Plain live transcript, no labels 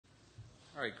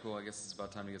All right, cool. I guess it's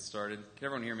about time to get started. Can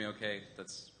everyone hear me okay?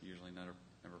 That's usually never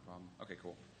a problem. Okay,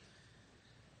 cool.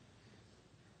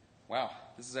 Wow,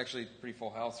 this is actually a pretty full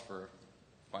house for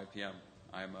 5 p.m.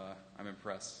 I'm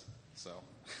impressed. So,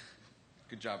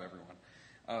 good job,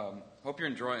 everyone. Hope you're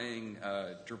enjoying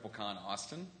DrupalCon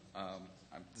Austin.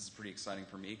 This is pretty exciting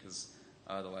for me because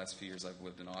the last few years I've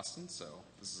lived in Austin, so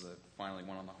this is finally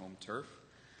one on the home turf.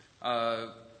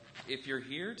 If you're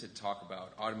here to talk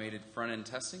about automated front-end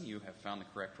testing, you have found the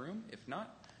correct room. If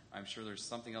not, I'm sure there's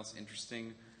something else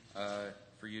interesting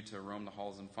for you to roam the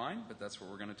halls and find, but that's what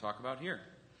we're going to talk about here.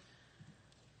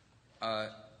 I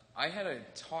had a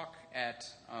talk at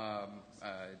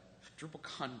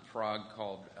DrupalCon Prague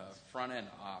called Front-End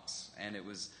Ops, and it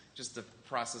was just the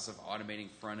process of automating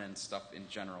front-end stuff in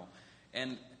general.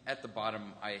 And at the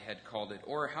bottom, I had called it,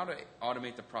 or how to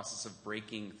automate the process of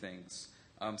breaking things.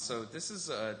 So this is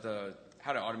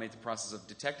how to automate the process of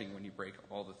detecting when you break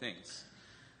all the things.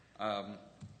 So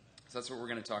that's what we're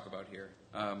going to talk about here.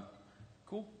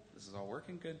 Cool. This is all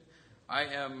working good. I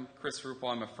am Chris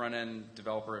Rupl. I'm a front-end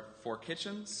developer at Four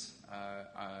Kitchens.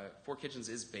 Four Kitchens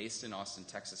is based in Austin,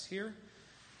 Texas here,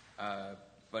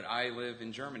 but I live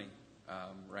in Germany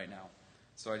right now.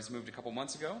 So I just moved a couple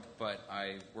months ago, but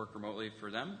I work remotely for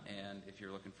them. And if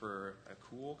you're looking for a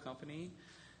cool company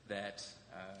that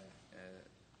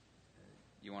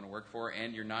you want to work for,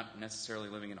 and you're not necessarily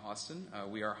living in Austin,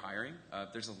 we are hiring.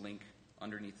 There's a link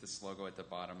underneath this logo at the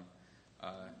bottom.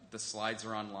 The slides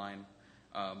are online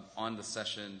on the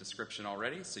session description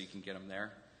already, so you can get them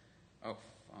there. Oh,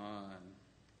 fun.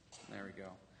 There we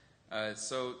go.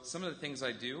 So some of the things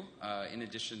I do, in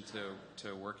addition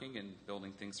to working and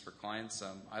building things for clients,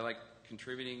 I like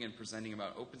contributing and presenting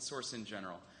about open source in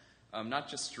general, not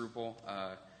just Drupal.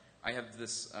 I have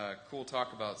this cool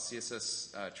talk about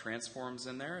CSS transforms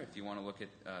in there if you want to look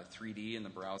at 3D in the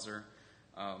browser.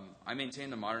 I maintain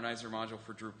the Modernizer module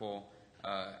for Drupal.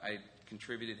 I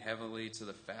contributed heavily to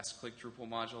the fast click Drupal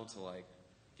module to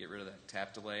get rid of that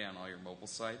tap delay on all your mobile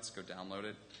sites. Go download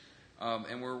it.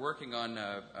 And we're working on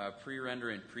a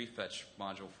pre-render and prefetch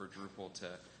module for Drupal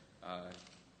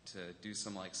to do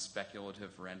some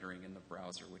speculative rendering in the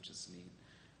browser, which is neat.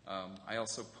 I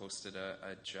also posted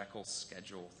a Jekyll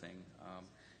schedule thing.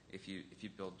 If you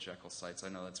build Jekyll sites, I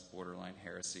know that's borderline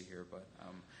heresy here, but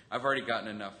I've already gotten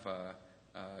enough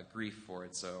grief for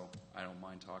it, so I don't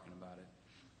mind talking about it.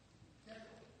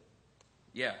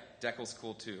 Yeah, Deckel's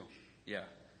cool too. Yeah,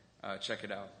 check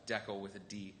it out. Deckel with a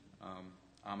D.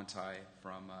 Amitai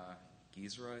from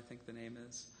Gizra, I think the name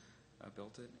is,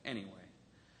 built it. Anyway.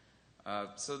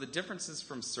 So the differences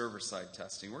from server-side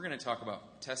testing. We're going to talk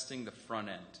about testing the front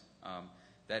end.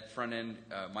 That front end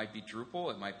might be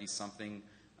Drupal. It might be something,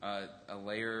 a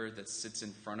layer that sits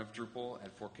in front of Drupal.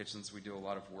 At Four Kitchens, we do a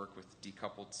lot of work with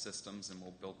decoupled systems, and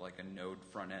we'll build a node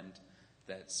front end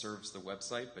that serves the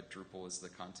website, but Drupal is the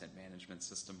content management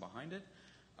system behind it.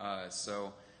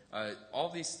 All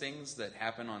these things that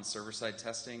happen on server-side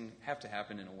testing have to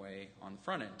happen in a way on the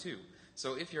front end, too.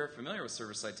 So if you're familiar with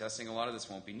server-side testing, a lot of this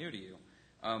won't be new to you.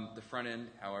 The front end,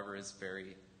 however, is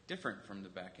very different from the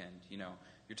back end.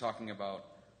 You're talking about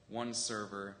one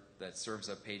server that serves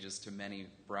up pages to many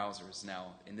browsers.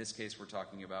 Now, in this case, we're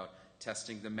talking about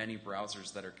testing the many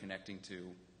browsers that are connecting to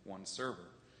one server.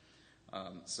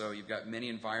 So you've got many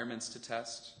environments to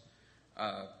test,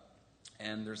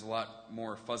 and there's a lot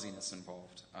more fuzziness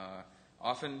involved.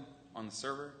 Often on the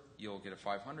server, you'll get a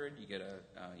 500, you get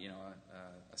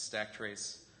a stack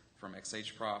trace from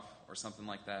XHProf or something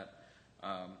like that.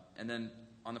 And then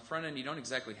on the front end, you don't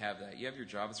exactly have that. You have your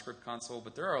JavaScript console,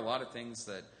 but there are a lot of things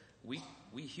that we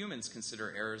humans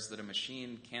consider errors that a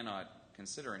machine cannot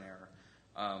consider an error.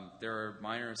 There are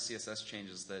minor CSS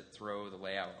changes that throw the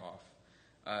layout off.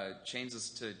 Changes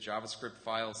to JavaScript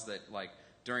files that,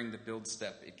 during the build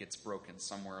step, it gets broken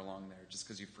somewhere along there just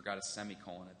because you forgot a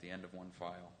semicolon at the end of one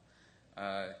file.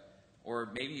 Or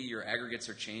maybe your aggregates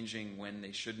are changing when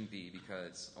they shouldn't be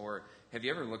or have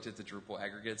you ever looked at the Drupal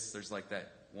aggregates? There's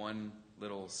that one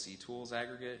little CTools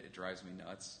aggregate. It drives me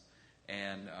nuts.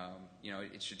 And,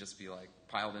 it should just be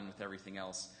piled in with everything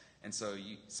else. And so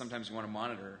sometimes you want to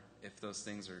monitor if those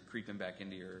things are creeping back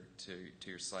into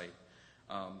your site.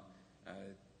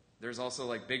 There's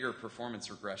also bigger performance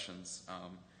regressions.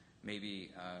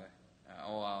 Maybe,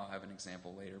 I'll have an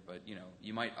example later, but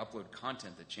you might upload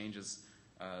content that changes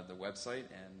the website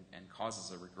and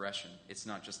causes a regression. It's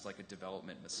not just a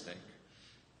development mistake.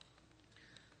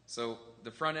 So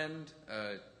the front end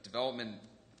development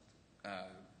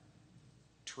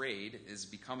trade is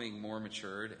becoming more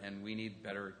matured, and we need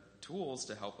better tools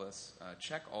to help us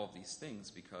check all of these things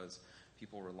because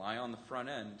people rely on the front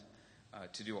end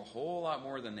to do a whole lot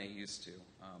more than they used to.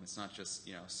 It's not just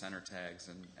center tags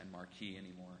and marquee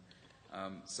anymore.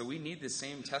 So we need the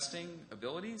same testing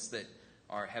abilities that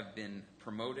have been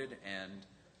promoted and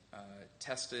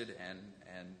tested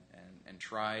and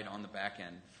tried on the back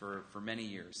end for many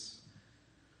years.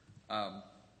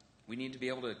 We need to be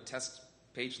able to test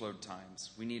page load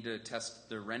times. We need to test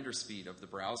the render speed of the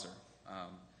browser.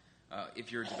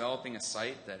 If you're developing a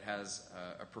site that has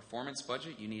a performance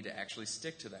budget, you need to actually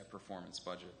stick to that performance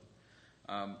budget.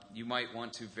 You might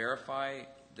want to verify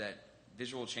that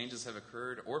visual changes have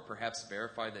occurred, or perhaps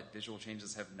verify that visual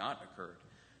changes have not occurred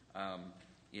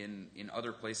in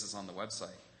other places on the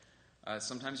website.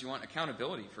 Sometimes you want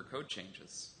accountability for code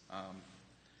changes.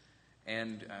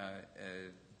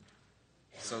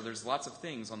 So there's lots of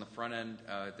things on the front end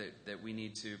that we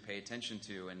need to pay attention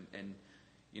to, and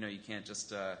you can't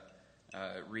just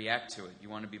react to it. You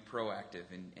want to be proactive,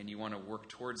 and you want to work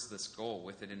towards this goal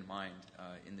with it in mind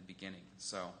in the beginning.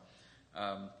 So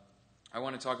I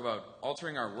want to talk about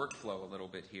altering our workflow a little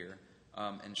bit here,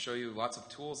 and show you lots of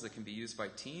tools that can be used by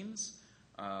teams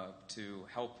to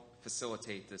help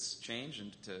facilitate this change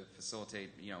and to facilitate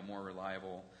more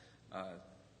reliable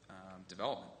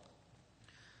development.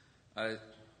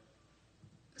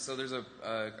 So there's a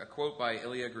quote by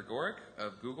Ilya Grigorik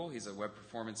of Google. He's a web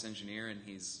performance engineer, and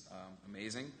he's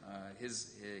amazing.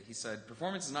 He said,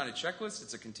 "Performance is not a checklist,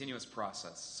 it's a continuous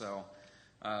process." So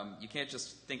you can't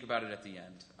just think about it at the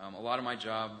end. A lot of my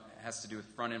job has to do with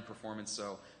front-end performance,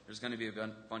 so there's going to be a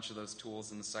bunch of those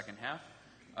tools in the second half.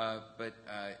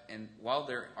 And while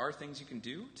there are things you can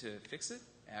do to fix it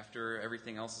after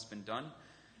everything else has been done,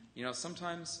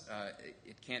 sometimes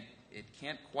it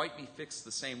can't quite be fixed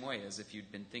the same way as if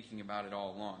you'd been thinking about it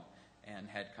all along and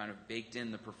had kind of baked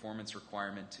in the performance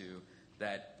requirement to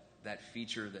that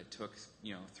feature that took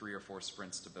 3 or 4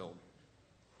 sprints to build.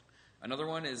 Another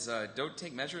one is don't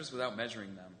take measures without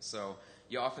measuring them. So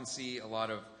you often see a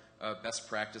lot of best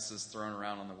practices thrown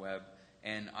around on the web,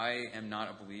 and I am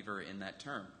not a believer in that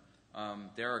term.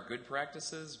 There are good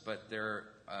practices, but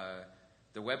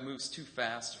the web moves too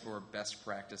fast for best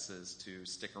practices to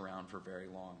stick around for very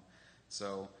long.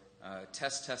 So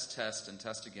test, and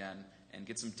test again, and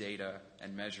get some data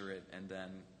and measure it, and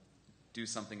then do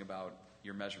something about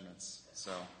your measurements.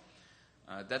 So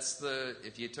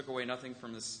if you took away nothing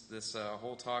from this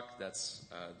whole talk, that's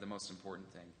the most important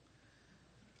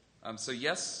thing. So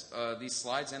yes, these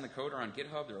slides and the code are on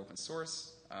GitHub. They're open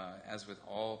source, as with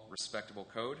all respectable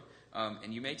code.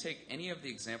 And you may take any of the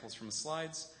examples from the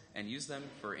slides and use them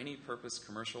for any purpose,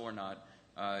 commercial or not.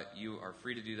 You are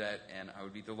free to do that, and I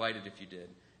would be delighted if you did.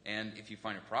 And if you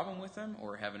find a problem with them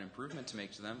or have an improvement to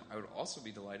make to them, I would also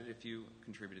be delighted if you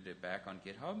contributed it back on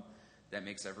GitHub. That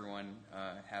makes everyone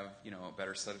have a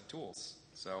better set of tools.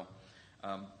 So,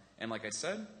 and like I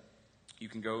said, you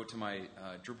can go to my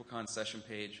DrupalCon session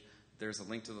page. There's a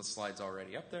link to the slides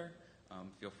already up there.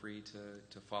 Feel free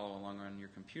to follow along on your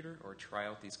computer or try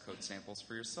out these code samples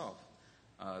for yourself.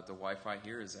 The Wi-Fi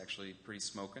here is actually pretty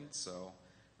smoking, so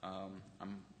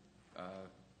I'm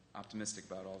optimistic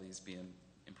about all these being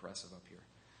impressive up here.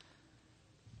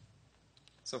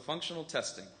 So functional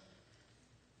testing.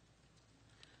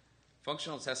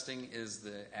 Functional testing is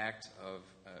the act of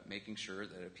making sure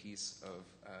that a piece of,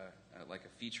 like a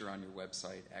feature on your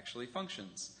website, actually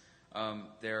functions.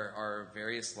 There are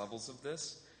various levels of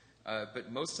this,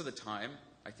 but most of the time,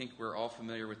 I think we're all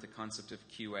familiar with the concept of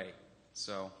QA.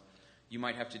 So you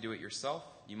might have to do it yourself.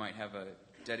 You might have a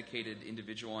dedicated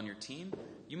individual on your team.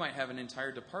 You might have an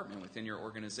entire department within your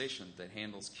organization that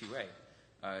handles QA,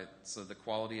 so the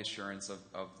quality assurance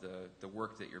of the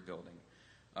work that you're building.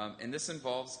 And this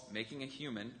involves making a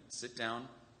human sit down,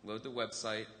 load the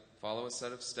website, follow a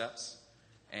set of steps,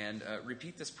 and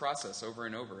repeat this process over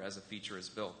and over as a feature is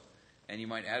built. And you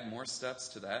might add more steps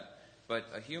to that, but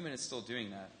a human is still doing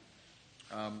that.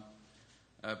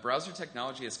 Browser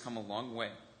technology has come a long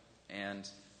way, and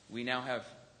we now have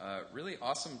really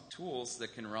awesome tools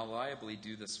that can reliably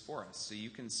do this for us. So you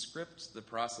can script the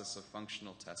process of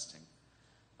functional testing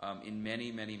in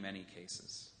many, many, many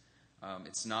cases.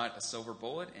 It's not a silver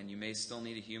bullet, and you may still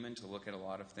need a human to look at a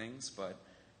lot of things, but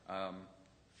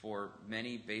for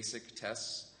many basic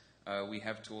tests, we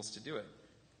have tools to do it.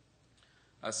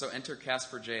 So enter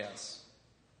CasperJS.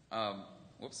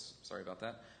 Whoops, sorry about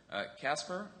that.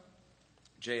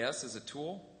 CasperJS is a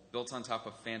tool built on top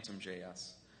of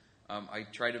Phantom.js. I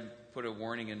try to put a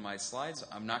warning in my slides.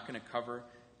 I'm not going to cover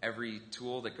every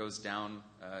tool that goes down.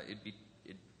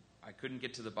 I couldn't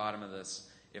get to the bottom of this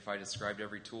if I described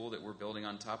every tool that we're building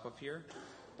on top of here.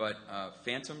 But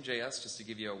Phantom.js, just to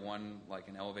give you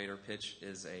an elevator pitch,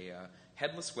 is a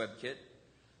headless WebKit.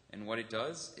 And what it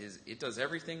does is it does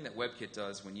everything that WebKit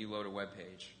does when you load a web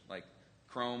page, like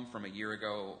Chrome from a year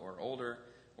ago or older,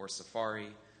 or Safari.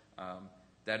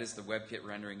 That is the WebKit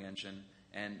rendering engine.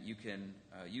 And you can,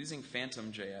 using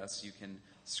Phantom.js, you can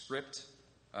script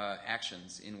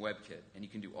actions in WebKit. And you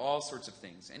can do all sorts of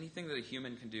things, anything that a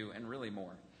human can do, and really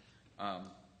more.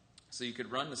 So you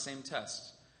could run the same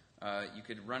test. You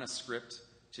could run a script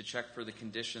to check for the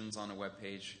conditions on a web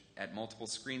page at multiple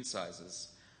screen sizes.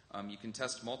 You can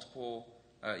test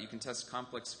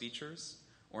complex features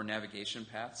or navigation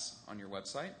paths on your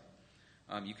website.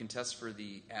 You can test for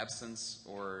the absence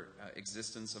or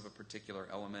existence of a particular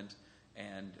element,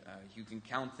 and you can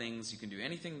count things. You can do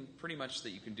anything pretty much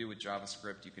that you can do with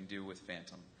JavaScript, you can do with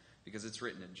Phantom, because it's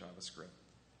written in JavaScript.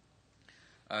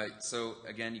 So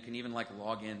again, you can even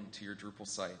log in to your Drupal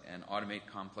site and automate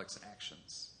complex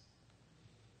actions.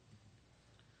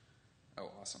 Oh,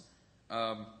 awesome.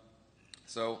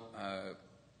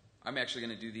 I'm actually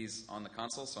going to do these on the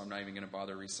console, so I'm not even going to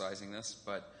bother resizing this.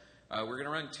 But we're going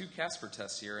to run 2 Casper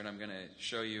tests here, and I'm going to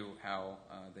show you how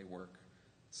they work.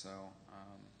 So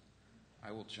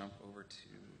I will jump over to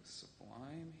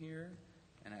Sublime here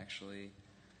and actually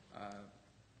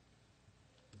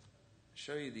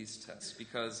show you these tests.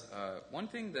 Because one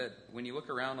thing that when you look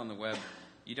around on the web,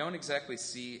 you don't exactly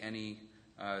see any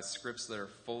scripts that are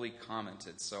fully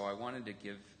commented. So I wanted to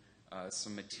give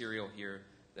some material here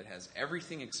that has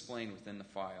everything explained within the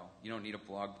file. You don't need a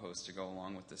blog post to go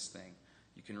along with this thing.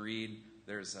 You can read,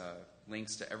 there's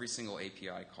links to every single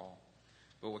API call.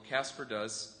 But what Casper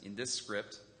does in this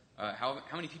script, how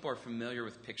many people are familiar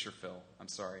with picture fill? I'm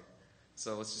sorry.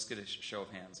 So let's just get a show of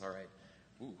hands. All right.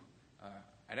 Ooh,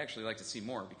 I'd actually like to see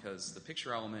more, because the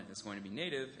picture element is going to be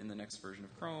native in the next version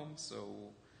of Chrome, so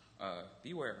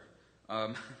beware.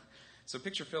 So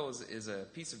picture fill is a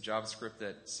piece of JavaScript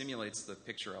that simulates the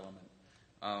picture element.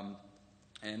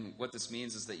 And what this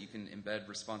means is that you can embed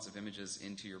responsive images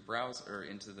into your browser or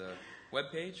into the web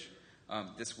page.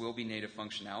 This will be native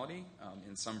functionality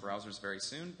in some browsers very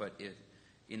soon, but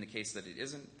in the case that it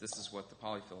isn't, this is what the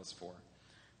polyfill is for.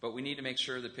 But we need to make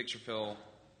sure that picture fill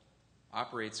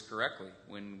operates correctly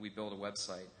when we build a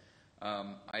website.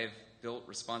 I've built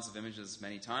responsive images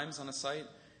many times on a site,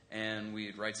 and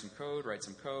we'd write some code,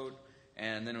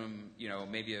 and then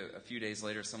maybe a few days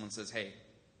later someone says, hey,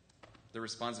 the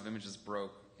responsive image is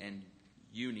broke and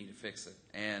you need to fix it.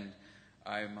 And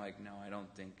I'm like, no, I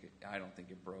don't think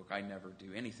it broke. I never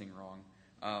do anything wrong.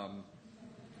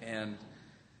 And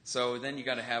so then you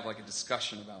got to have a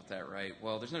discussion about that, right?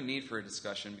 Well, there's no need for a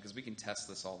discussion because we can test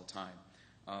this all the time.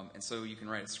 And so you can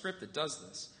write a script that does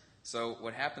this. So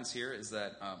what happens here is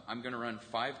that I'm going to run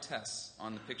 5 tests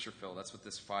on the picture fill. That's what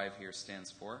this 5 here stands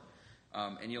for.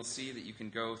 And you'll see that you can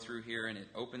go through here and it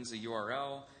opens a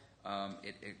URL.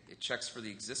 It checks for the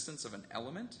existence of an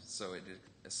element. So it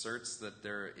asserts that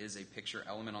there is a picture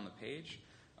element on the page.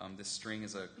 This string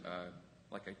is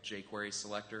like a jQuery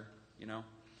selector,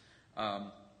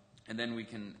 and then we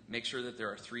can make sure that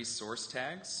there are 3 source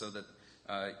tags so that,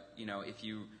 if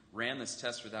you ran this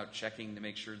test without checking to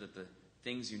make sure that the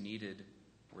things you needed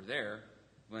were there,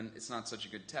 then it's not such a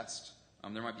good test.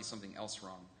 There might be something else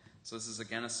wrong. So this is,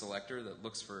 again, a selector that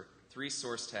looks for 3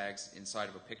 source tags inside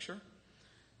of a picture.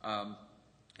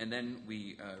 And then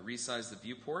we resize the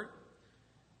viewport.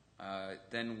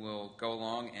 Then we'll go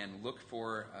along and look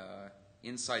for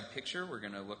inside picture. We're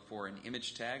going to look for an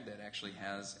image tag that actually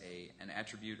has an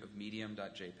attribute of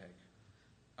medium.jpg.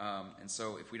 And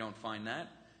so if we don't find that,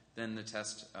 then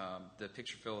the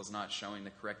picture fill is not showing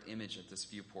the correct image at this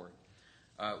viewport.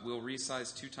 We'll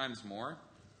resize 2 times more,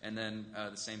 and then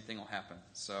the same thing will happen.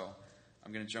 So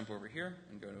I'm going to jump over here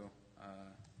and go to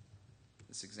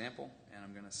this example, and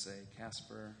I'm going to say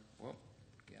Casper.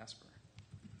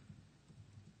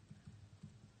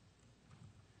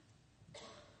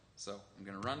 So I'm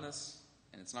going to run this,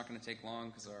 and it's not going to take long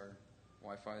because our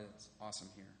Wi-Fi is awesome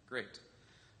here. Great.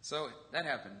 So that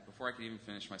happened before I could even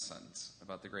finish my sentence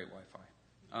about the great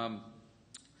Wi-Fi.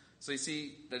 So you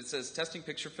see that it says testing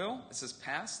picture fill. It says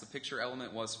pass. The picture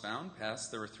element was found. Pass.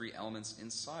 There were 3 elements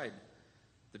inside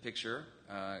the picture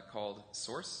called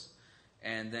source.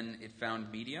 And then it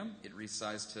found medium. It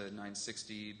resized to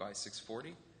 960 by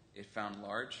 640. It found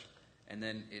large. And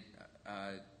then it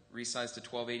resized to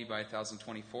 1280 by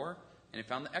 1024. And it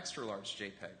found the extra large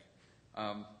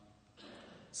JPEG.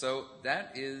 So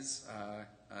that is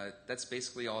that's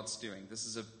basically all it's doing. This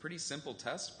is a pretty simple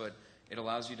test, but it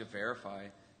allows you to verify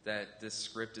that this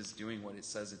script is doing what it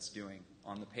says it's doing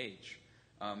on the page.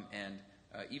 And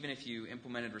even if you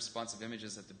implemented responsive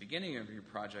images at the beginning of your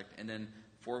project, and then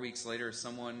 4 weeks later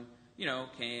someone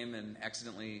came and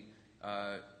accidentally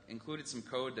included some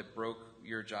code that broke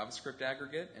your JavaScript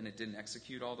aggregate and it didn't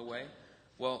execute all the way.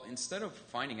 Well, instead of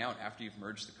finding out after you've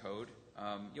merged the code,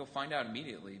 you'll find out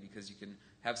immediately because you can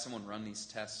have someone run these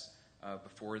tests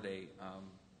before they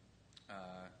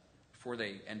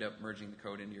end up merging the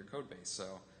code into your code base.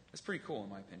 So it's pretty cool in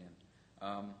my opinion.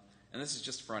 And this is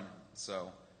just front end.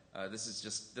 So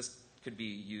this could be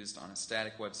used on a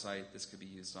static website. This could be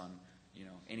used on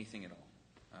anything at all.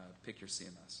 Pick your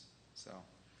CMS. So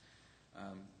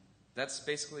that's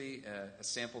basically a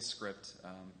sample script,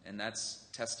 and that's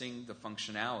testing the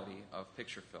functionality of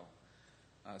picture fill.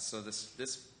 So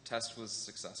this test was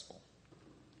successful.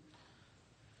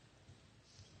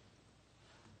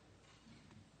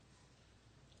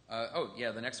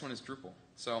 The next one is Drupal.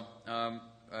 So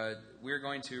we're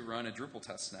going to run a Drupal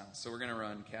test now. So we're going to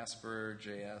run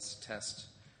CasperJS test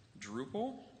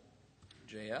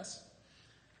Drupal.js.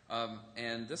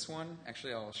 And this one,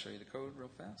 actually, I'll show you the code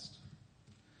real fast.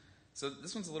 So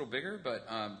this one's a little bigger, but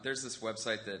there's this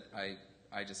website that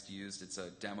I just used. It's a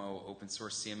demo,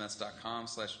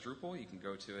 opensourcecms.com/Drupal. You can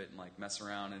go to it and mess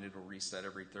around, and it'll reset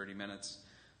every 30 minutes.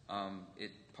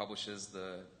 It publishes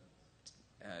the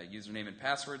username and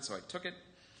password, so I took it.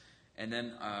 And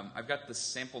then I've got this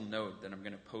sample node that I'm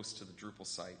going to post to the Drupal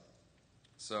site.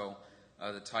 So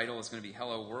the title is going to be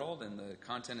Hello World, and the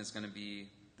content is going to be,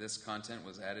 this content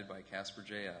was added by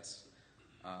CasperJS.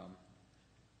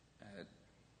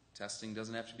 Testing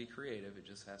doesn't have to be creative, it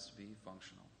just has to be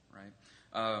functional, right?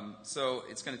 So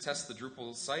it's going to test the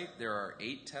Drupal site. There are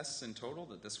 8 tests in total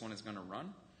that this one is going to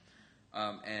run.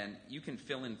 And you can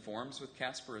fill in forms with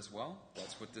Casper as well.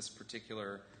 That's what this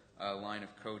particular line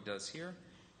of code does here.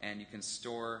 And you can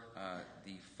store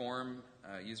the form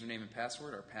username and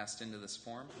password are passed into this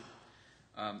form.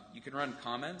 You can run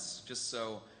comments just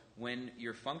so when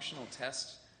your functional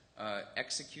test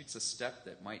executes a step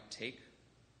that might take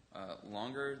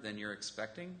longer than you're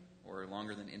expecting or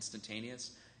longer than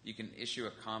instantaneous, you can issue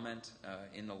a comment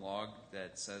in the log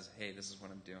that says, hey, this is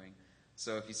what I'm doing.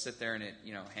 So if you sit there and it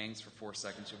hangs for 4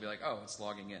 seconds, you'll be like, oh, it's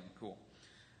logging in. Cool.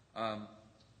 And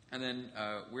then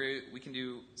we can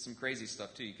do some crazy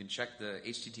stuff too. You can check the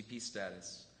HTTP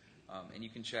status. And you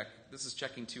can check, this is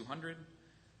checking 200.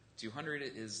 200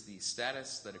 is the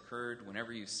status that occurred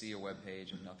whenever you see a web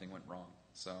page and nothing went wrong.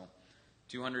 So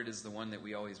 200 is the one that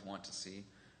we always want to see.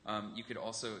 You could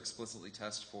also explicitly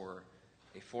test for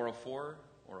a 404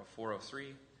 or a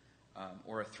 403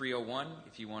 or a 301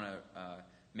 if you want to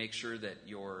make sure that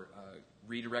your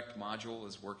redirect module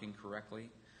is working correctly.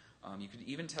 You could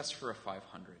even test for a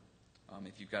 500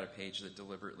 if you've got a page that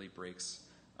deliberately breaks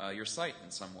your site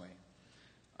in some way.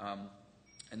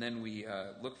 And then we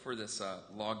look for this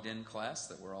logged in class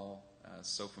that we're all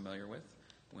so familiar with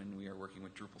when we are working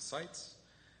with Drupal sites.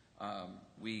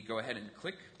 We go ahead and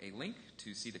click a link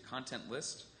to see the content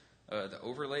list. The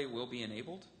overlay will be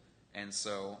enabled. And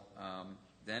so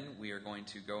then we are going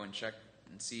to go and check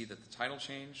and see that the title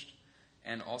changed.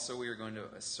 And also we are going to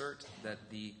assert that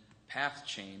the path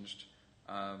changed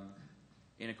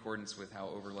in accordance with how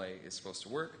overlay is supposed to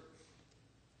work.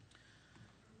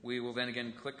 We will then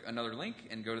again click another link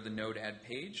and go to the node add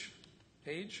page.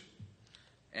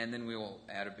 And then we will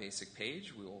add a basic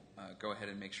page. We will go ahead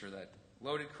and make sure that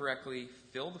loaded correctly,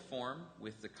 fill the form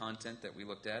with the content that we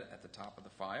looked at the top of the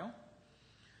file.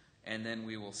 And then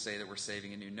we will say that we're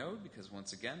saving a new node because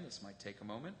once again, this might take a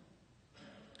moment.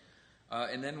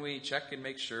 And then we check and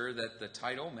make sure that the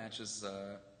title matches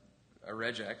a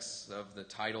regex of the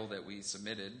title that we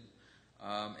submitted.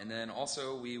 And then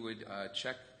also we would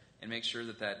check and make sure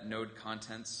that that node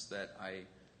contents that I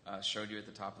showed you at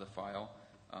the top of the file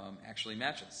actually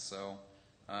matches. So,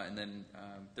 and then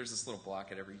there's this little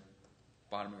block at every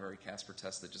bottom of every Casper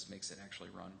test that just makes it actually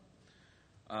run.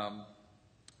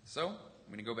 So I'm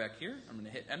going to go back here. I'm going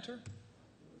to hit enter.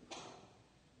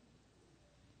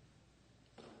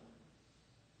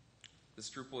 This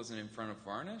Drupal isn't in front of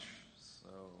Varnish, so,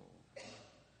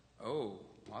 oh,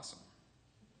 awesome.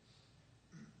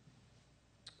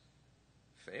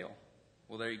 Fail.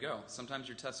 Well, there you go. Sometimes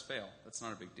your tests fail. That's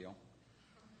not a big deal.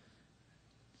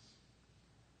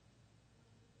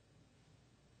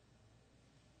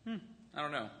 I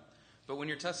don't know. But when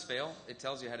your tests fail, it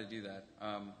tells you how to do that.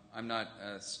 I'm not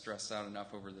stressed out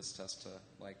enough over this test to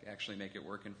actually make it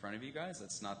work in front of you guys.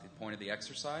 That's not the point of the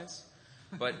exercise.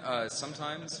 But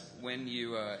sometimes when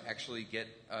you actually get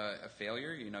a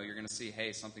failure, you're going to see,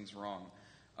 hey, something's wrong.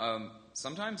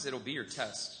 Sometimes it'll be your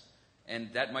test.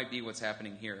 And that might be what's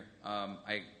happening here.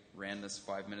 I ran this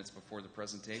 5 minutes before the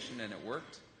presentation, and it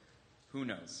worked. Who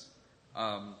knows?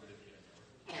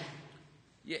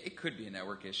 Yeah, it could be a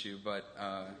network issue, but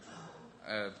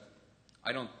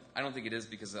I I don't think it is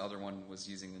because the other one was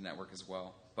using the network as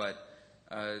well. But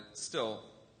still,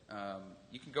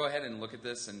 you can go ahead and look at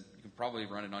this, and you can probably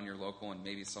run it on your local, and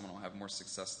maybe someone will have more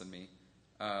success than me.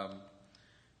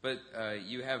 But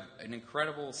you have an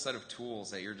incredible set of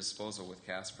tools at your disposal with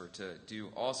Casper to do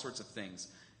all sorts of things.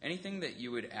 Anything that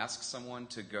you would ask someone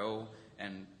to go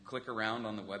and click around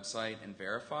on the website and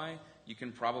verify, you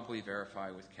can probably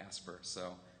verify with Casper.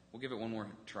 So we'll give it one more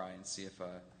try and see if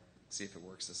it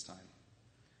works this time.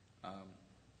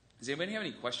 Does anybody have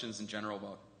any questions in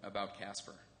general about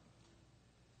Casper?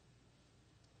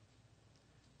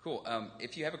 Cool.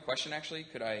 If you have a question, actually,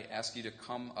 could I ask you to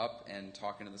come up and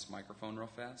talk into this microphone real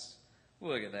fast?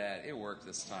 Look at that. It worked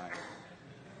this time.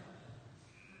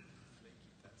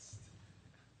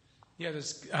 Yeah,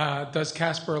 does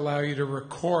Casper allow you to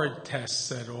record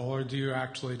tests at all, or do you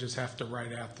actually just have to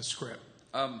write out the script?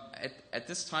 At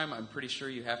this time, I'm pretty sure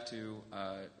you have to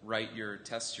write your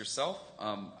tests yourself.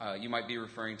 You might be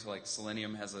referring to, like,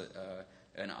 Selenium has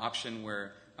an option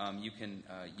where you can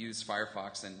use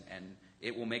Firefox and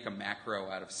it will make a macro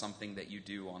out of something that you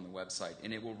do on the website,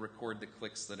 and it will record the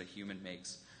clicks that a human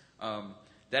makes.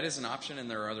 That is an option, and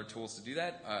there are other tools to do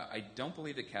that. I don't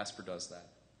believe that Casper does that.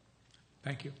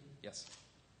 Thank you. Yes.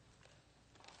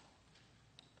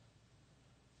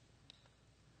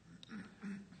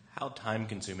 How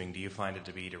time-consuming do you find it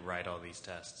to be to write all these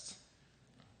tests?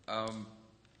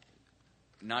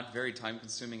 Not very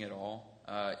time-consuming at all.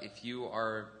 If you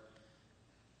are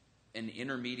an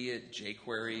intermediate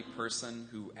jQuery person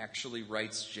who actually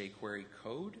writes jQuery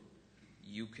code,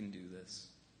 you can do this.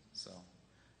 So,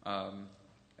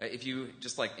 if you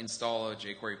just like install a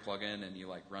jQuery plugin and you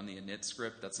like run the init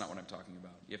script, that's not what I'm talking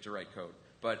about. You have to write code.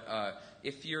 But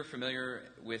if you're familiar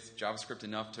with JavaScript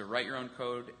enough to write your own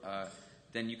code,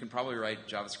 then you can probably write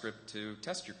JavaScript to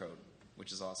test your code,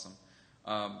 which is awesome.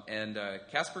 And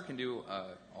Casper can do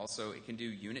also, it can do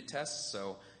unit tests,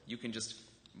 so you can just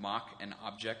mock an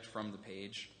object from the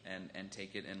page and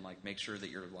take it and like make sure that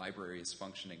your library is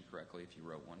functioning correctly if you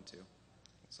wrote one too.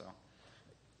 So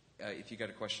if you got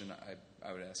a question,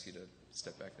 I would ask you to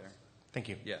step back there. Thank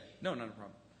you. Yeah. No, not a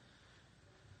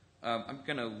problem. I'm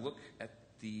going to look at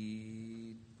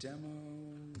the demo.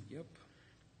 Yep.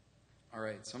 All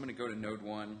right, so I'm going to go to Node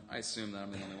 1. I assume that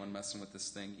I'm the only one messing with this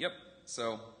thing. Yep.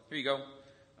 So here you go.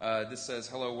 This says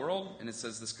hello world, and it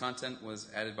says this content was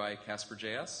added by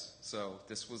CasperJS. So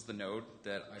this was the node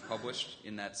that I published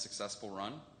in that successful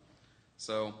run.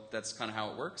 So that's kind of how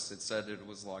it works. It said it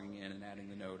was logging in and adding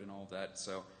the node and all of that.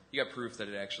 So you got proof that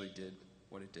it actually did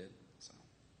what it did. So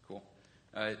cool.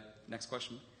 Next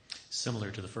question.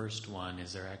 Similar to the first one,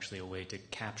 is there actually a way to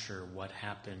capture what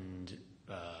happened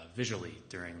visually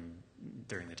during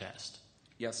the test?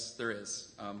 Yes, there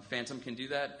is. Phantom can do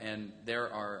that, and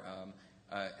there are,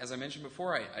 as I mentioned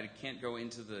before, I can't go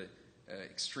into the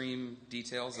extreme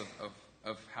details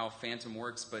of how Phantom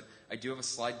works, but I do have a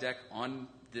slide deck on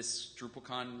this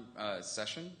DrupalCon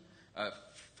session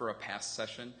for a past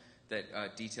session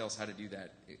that details how to do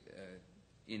that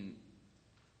in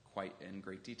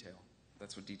great detail.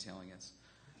 That's what detailing is.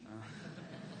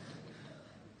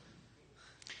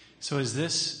 So is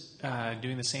this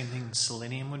doing the same thing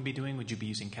Selenium would be doing? Would you be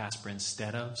using Casper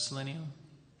instead of Selenium?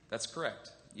 That's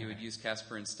correct. You would use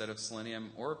Casper instead of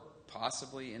Selenium, or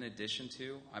possibly in addition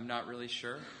to. I'm not really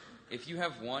sure. If you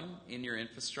have one in your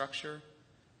infrastructure,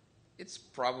 it's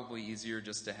probably easier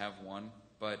just to have one.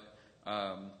 But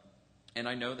and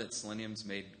I know that Selenium's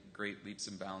made great leaps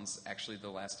and bounds. Actually, the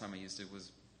last time I used it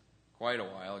was quite a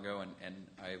while ago, and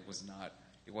it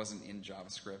wasn't in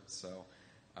JavaScript. So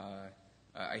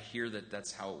I hear that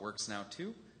that's how it works now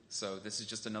too. So this is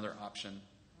just another option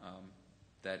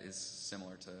that is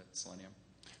similar to Selenium.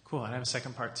 Cool. And I have a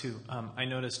second part too. I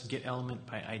noticed get element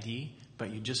by ID,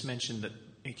 but you just mentioned that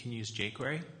it can use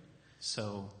jQuery.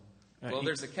 So well,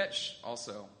 there's a catch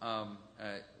also.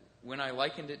 When I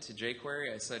likened it to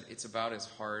jQuery, I said it's about as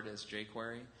hard as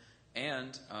jQuery,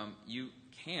 and you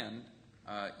can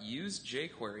use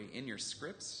jQuery in your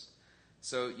scripts.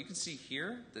 So you can see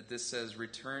here that this says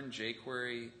return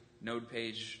jQuery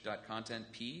nodepage.content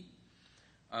p.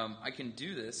 I can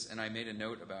do this, and I made a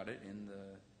note about it in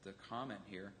the comment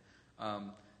here,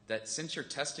 that since you're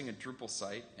testing a Drupal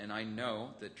site, and I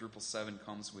know that Drupal 7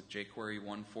 comes with jQuery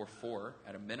 144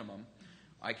 at a minimum,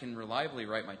 I can reliably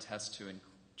write my test to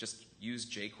just use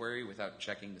jQuery without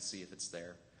checking to see if it's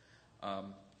there.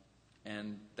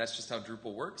 And that's just how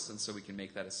Drupal works, and so we can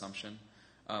make that assumption.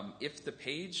 If the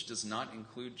page does not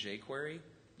include jQuery,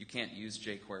 you can't use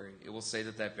jQuery. It will say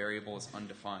that that variable is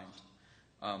undefined.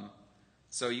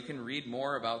 So you can read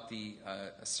more about the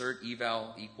assert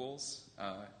eval equals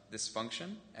this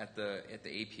function at the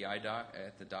API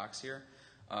at the docs here,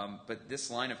 but this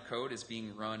line of code is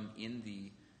being run in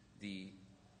the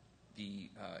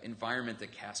environment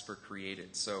that Casper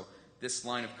created. So this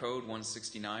line of code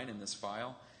 169 in this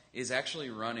file is actually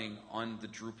running on the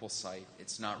Drupal site.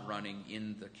 It's not running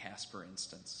in the Casper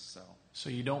instance. So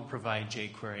you don't provide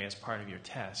jQuery as part of your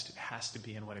test. It has to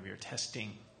be in whatever you're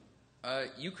testing.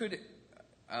 You could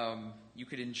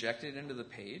inject it into the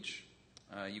page.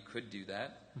 You could do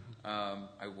that.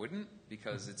 I wouldn't,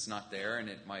 because it's not there, and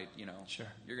it might, Sure.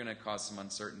 You're going to cause some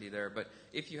uncertainty there. But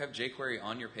if you have jQuery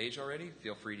on your page already,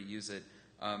 feel free to use it.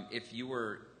 If you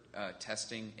were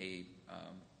testing a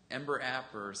Ember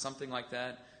app or something like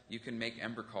that, you can make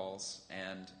Ember calls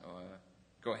and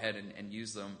go ahead and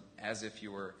use them as if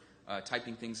you were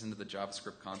typing things into the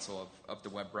JavaScript console of the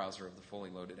web browser of the fully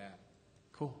loaded app.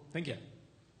 Cool. Thank you.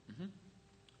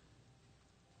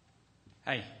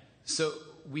 Hi. So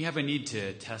we have a need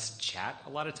to test chat a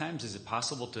lot of times. Is it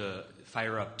possible to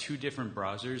fire up two different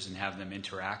browsers and have them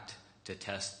interact to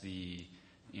test the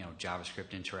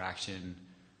JavaScript interaction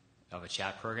of a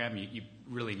chat program? You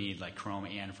really need like Chrome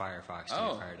and Firefox to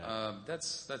get fired up.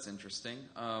 That's interesting.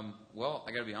 Well,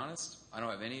 I got to be honest. I don't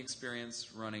have any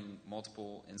experience running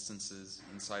multiple instances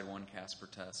inside one Casper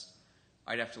test.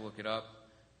 I'd have to look it up.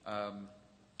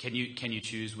 Can you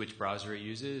choose which browser it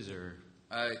uses, or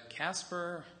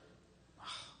Casper?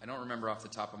 I don't remember off the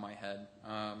top of my head.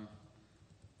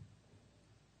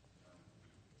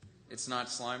 It's not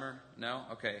Slimer? No?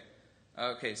 Okay.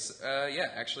 Okay, so,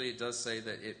 yeah, actually it does say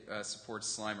that it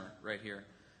supports Slimer right here.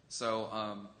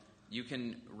 So you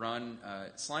can run,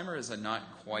 Slimer is a not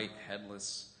quite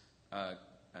headless,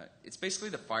 it's basically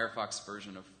the Firefox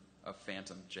version of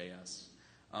Phantom.js.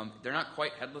 They're not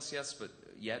quite headless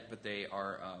yet, but they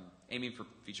are aiming for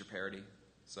feature parity.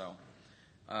 So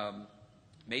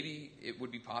maybe it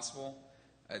would be possible.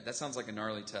 That sounds like a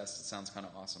gnarly test. It sounds kind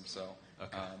of awesome. So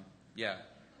okay. Yeah. All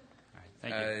right,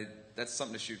 thank you. That's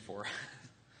something to shoot for.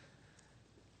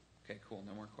 Okay, cool.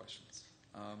 No more questions.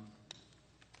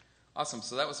 Awesome.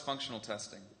 So that was functional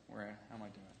testing. How am I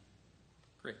doing?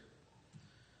 Great.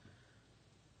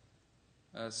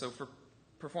 So for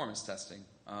performance testing,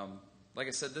 like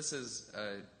I said, this is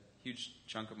a huge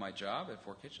chunk of my job at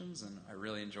Four Kitchens, and I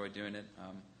really enjoy doing it.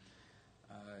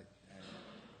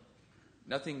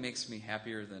 Nothing makes me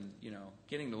happier than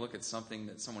getting to look at something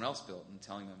that someone else built and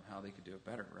telling them how they could do it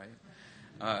better,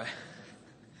 right?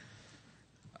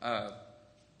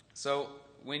 So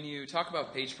when you talk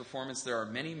about page performance, there are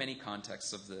many, many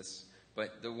contexts of this,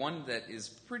 but the one that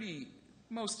is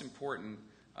most important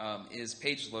is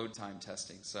page load time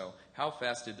testing. So how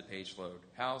fast did the page load?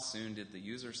 How soon did the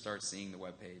user start seeing the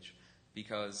web page?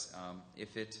 Because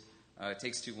if it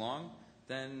takes too long,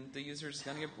 then the user is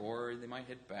going to get bored. They might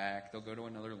hit back. They'll go to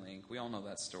another link. We all know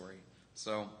that story.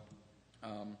 So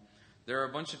there are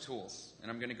a bunch of tools,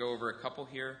 and I'm going to go over a couple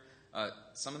here.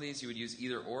 Some of these you would use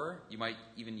either or. You might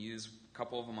even use a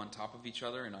couple of them on top of each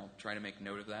other, and I'll try to make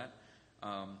note of that.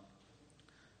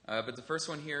 But the first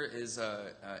one here is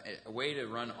a way to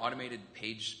run automated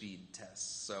page speed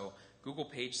tests. So Google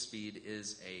PageSpeed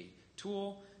is a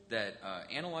tool that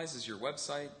analyzes your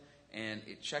website, and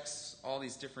it checks all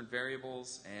these different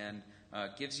variables and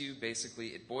gives you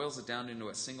it boils it down into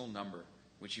a single number,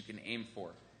 which you can aim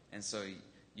for. And so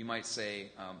you might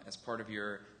say, as part of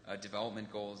your development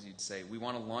goals, you'd say, we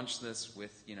want to launch this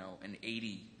with an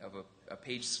 80 of a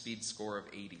page speed score of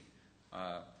 80.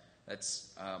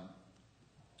 That's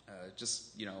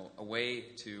just a way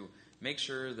to make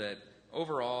sure that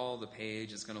overall the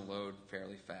page is going to load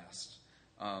fairly fast.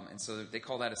 And so they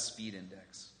call that a speed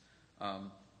index.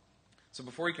 So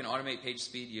before you can automate page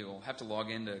speed, you'll have to log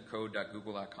into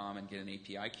code.google.com and get an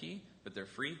API key, but they're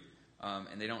free.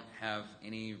 And they don't have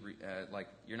any,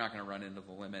 you're not going to run into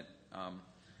the limit.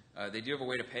 They do have a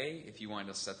way to pay if you wanted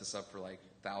to set this up for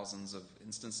thousands of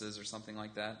instances or something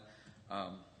like that.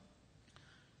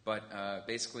 But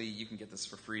basically, you can get this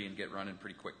for free and get running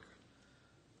pretty quick.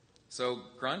 So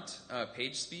grunt,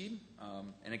 page speed,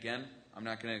 and again, I'm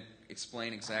not going to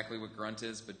explain exactly what grunt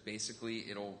is, but basically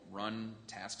it'll run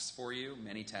tasks for you,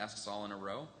 many tasks all in a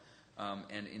row.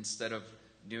 And instead of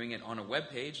doing it on a web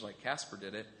page like Casper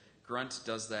did it, grunt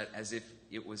does that as if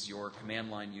it was your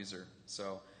command line user.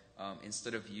 So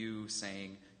instead of you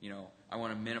saying, I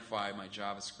want to minify my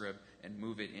JavaScript and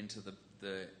move it into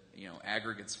the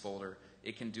aggregates folder,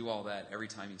 it can do all that every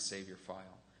time you save your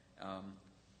file.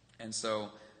 And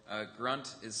so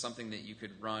grunt is something that you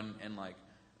could run and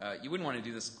you wouldn't want to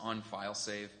do this on file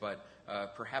save, but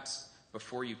perhaps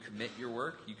before you commit your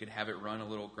work, you could have it run a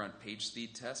little grunt page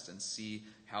speed test and see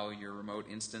how your remote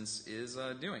instance is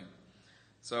doing.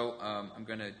 So I'm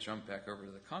going to jump back over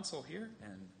to the console here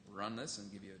and run this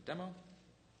and give you a demo.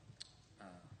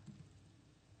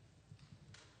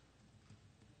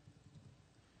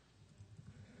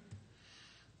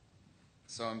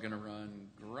 So I'm going to run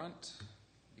grunt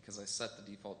because I set the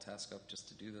default task up just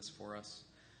to do this for us.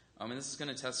 And this is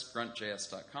going to test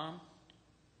gruntjs.com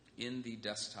in the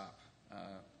desktop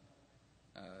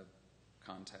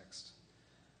context.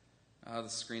 The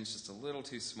screen's just a little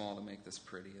too small to make this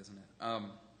pretty, isn't it? Oh,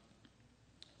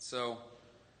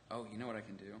 you know what I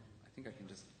can do? I think I can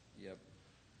just, yep.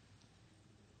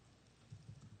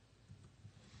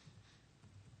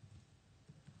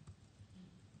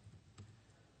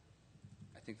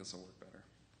 I think this will work better.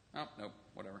 Oh, nope,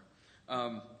 whatever.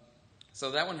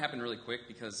 So that one happened really quick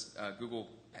because Google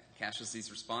caches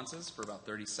these responses for about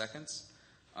 30 seconds.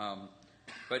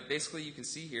 But basically you can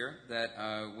see here that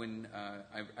when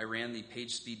I ran the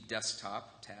page speed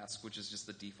desktop task, which is just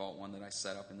the default one that I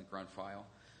set up in the grunt file.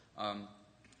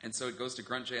 And so it goes to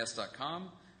gruntjs.com.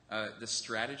 The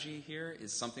strategy here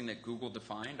is something that Google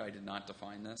defined. I did not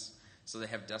define this. So they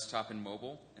have desktop and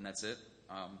mobile, and that's it.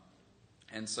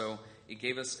 And so it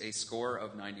gave us a score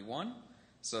of 91,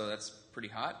 so that's pretty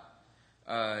hot.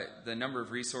 The number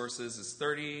of resources is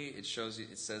 30. It shows you,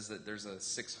 it says that there's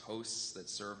 6 hosts that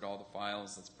served all the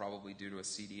files. That's probably due to a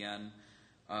CDN.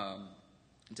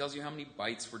 It tells you how many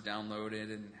bytes were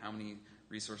downloaded and how many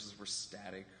resources were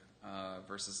static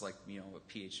versus like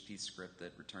a PHP script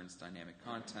that returns dynamic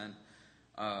content.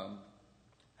 How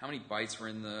many bytes were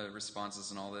in the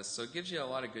responses and all this. So it gives you a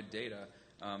lot of good data.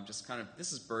 Just kind of,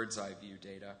 this is bird's eye view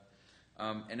data.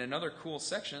 And another cool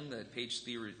section that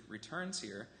PageSpeed returns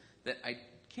here that I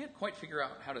can't quite figure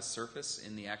out how to surface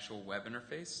in the actual web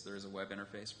interface. There is a web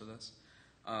interface for this.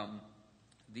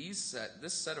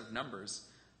 This set of numbers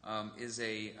is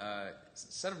a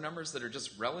set of numbers that are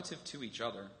just relative to each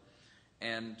other.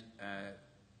 And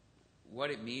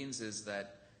what it means is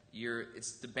that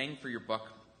it's the bang for your buck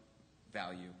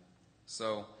value.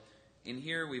 So in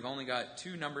here, we've only got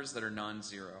 2 numbers that are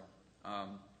non-zero.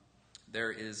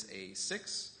 There is a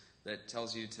 6 that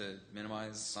tells you to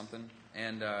minimize something.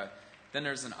 And then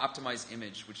there's an optimized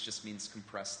image, which just means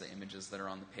compress the images that are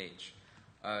on the page.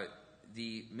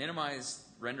 The minimize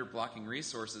render blocking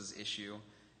resources issue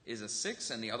is a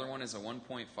 6, and the other one is a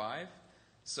 1.5.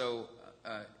 So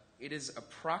it is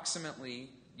approximately,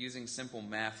 using simple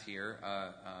math here,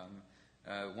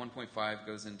 1.5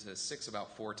 goes into 6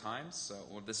 about 4 times. So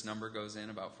this number goes in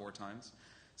about 4 times.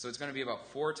 So it's going to be about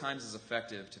 4 times as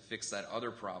effective to fix that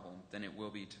other problem than it will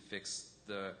be to fix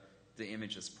the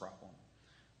images problem.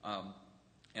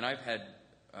 And I've had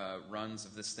runs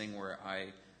of this thing where I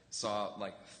saw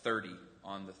like 30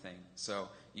 on the thing. So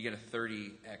you get a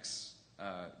 30x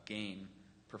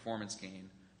performance gain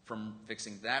from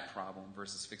fixing that problem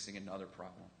versus fixing another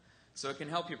problem. So it can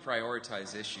help you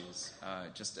prioritize issues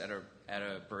just at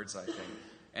a bird's eye thing.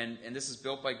 And this is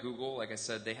built by Google. Like I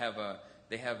said, they have an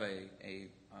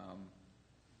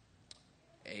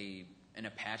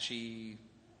Apache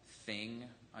thing.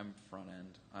 I'm front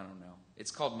end. I don't know. It's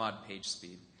called mod page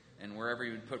speed. And wherever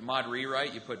you put mod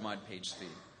rewrite, you put mod page speed.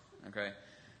 Okay.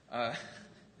 I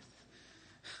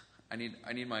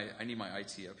need my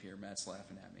IT up here. Matt's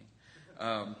laughing at me.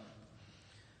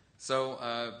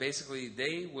 So basically,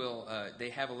 they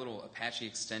have a little Apache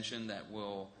extension that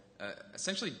will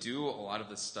essentially do a lot of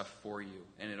this stuff for you,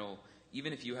 and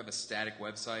even if you have a static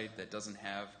website that doesn't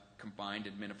have combined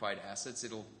and minified assets,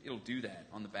 it'll do that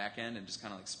on the back end and just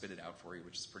kind of like spit it out for you,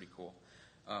 which is pretty cool.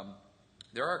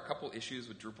 There are a couple issues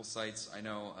with Drupal sites. I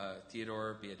know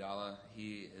Theodore Biadala,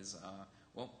 he is,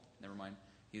 never mind.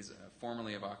 He's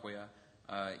formerly of Acquia.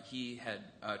 He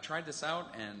had tried this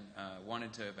out and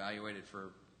wanted to evaluate it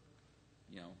for,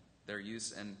 their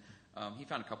use, and he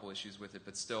found a couple issues with it,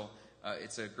 but still,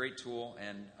 it's a great tool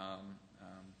and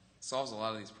solves a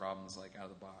lot of these problems like out of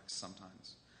the box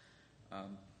sometimes.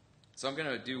 So I'm going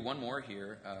to do one more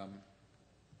here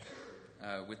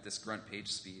with this grunt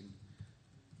page speed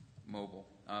mobile.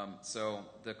 So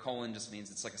the colon just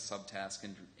means it's like a subtask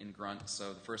in grunt.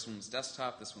 So the first one's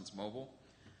desktop, this one's mobile.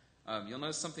 You'll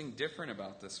notice something different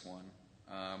about this one.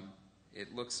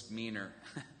 It looks meaner.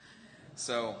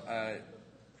 So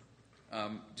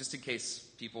just in case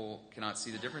people cannot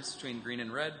see the difference between green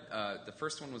and red, the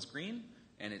first one was green,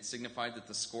 and it signified that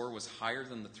the score was higher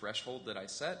than the threshold that I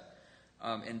set.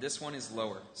 And this one is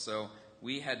lower. So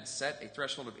we had set a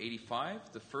threshold of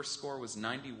 85. The first score was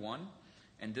 91,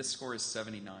 and this score is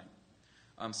 79.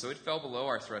 So it fell below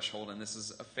our threshold, and this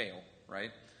is a fail,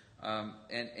 right?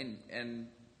 And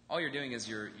all you're doing is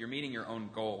you're meeting your own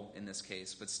goal in this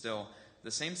case, but still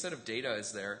the same set of data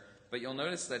is there. But you'll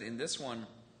notice that in this one,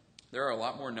 there are a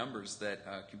lot more numbers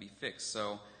that can be fixed.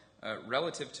 So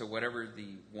relative to whatever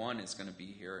the 1 is going to be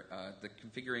here, the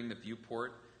configuring the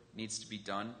viewport needs to be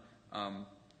done.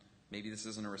 Maybe this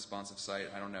isn't a responsive site.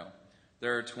 I don't know.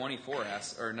 There are 24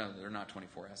 assets, or no, they're not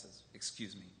 24 assets.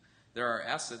 Excuse me. There are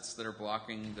assets that are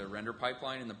blocking the render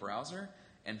pipeline in the browser,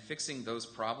 and fixing those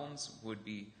problems would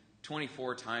be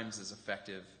 24 times as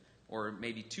effective, or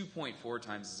maybe 2.4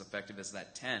 times as effective as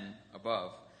that 10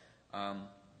 above.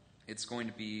 It's going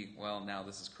to be, well, now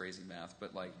this is crazy math,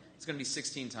 but like it's going to be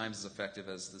 16 times as effective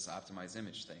as this optimized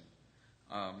image thing.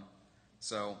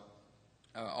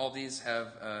 All these have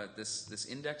this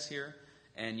index here,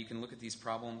 and you can look at these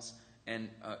problems, and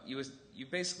you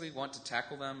basically want to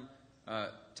tackle them.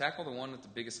 Tackle the one with the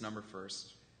biggest number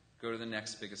first, go to the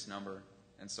next biggest number,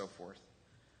 and so forth.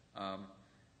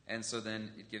 And so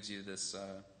then it gives you this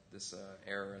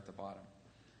error at the bottom.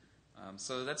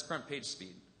 So that's grunt page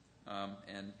speed.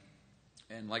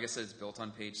 And like I said, it's built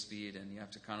on page speed, and you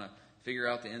have to kind of figure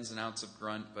out the ins and outs of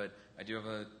grunt, but I do have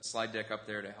a slide deck up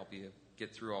there to help you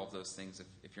get through all of those things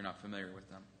if you're not familiar with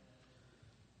them.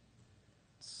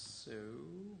 So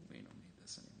we don't need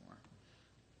this anymore.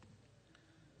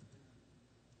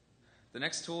 The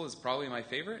next tool is probably my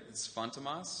favorite. It's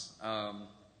Phantomas.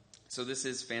 So this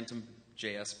is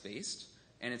PhantomJS based,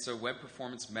 and it's a web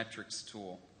performance metrics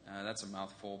tool. That's a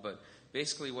mouthful, but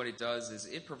basically what it does is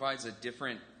it provides a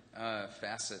different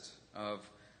facet of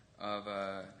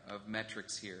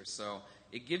metrics here. So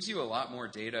it gives you a lot more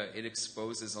data. It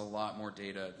exposes a lot more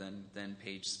data than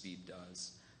page speed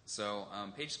does. So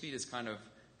page speed is kind of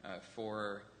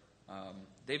for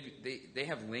they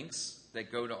have links that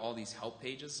go to all these help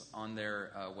pages on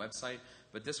their website,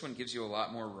 but this one gives you a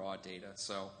lot more raw data.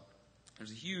 So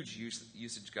there's a huge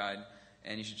usage guide,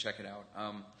 and you should check it out.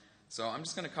 So I'm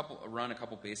just going to run a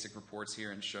couple basic reports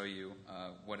here and show you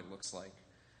what it looks like.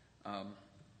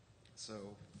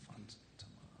 So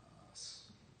Phantomas.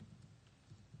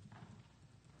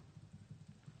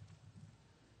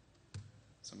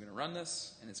 So I'm going to run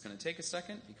this, and it's going to take a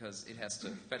second because it has to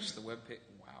fetch the web page.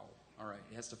 Wow. All right.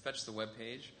 It has to fetch the web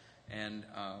page and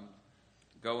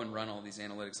go and run all these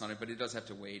analytics on it, but it does have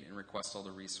to wait and request all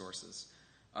the resources.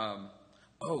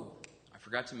 Oh, I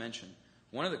forgot to mention,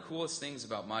 one of the coolest things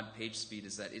about mod page speed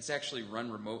is that it's actually run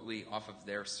remotely off of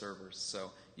their servers.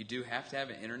 So you do have to have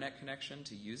an internet connection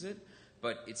to use it,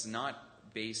 but it's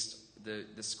not based, the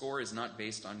score is not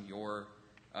based on your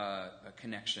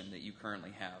connection that you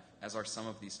currently have, as are some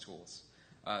of these tools.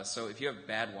 So if you have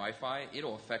bad Wi-Fi,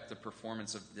 it'll affect the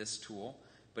performance of this tool,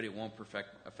 but it won't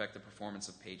affect the performance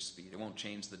of page speed. It won't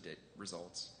change the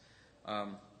results.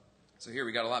 So here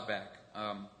we got a lot back.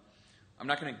 I'm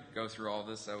not going to go through all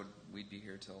this. We'd be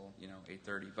here till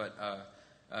 8:30. But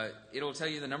it'll tell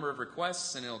you the number of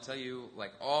requests, and it'll tell you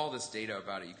like all this data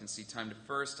about it. You can see time to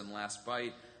first and last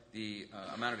byte, the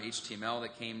amount of HTML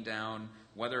that came down,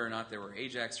 whether or not there were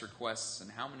AJAX requests,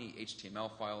 and how many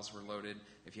HTML files were loaded.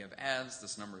 If you have ads,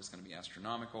 this number is going to be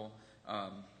astronomical.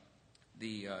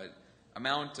 The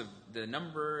amount of the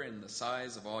number and the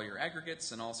size of all your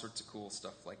aggregates, and all sorts of cool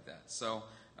stuff like that. So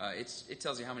it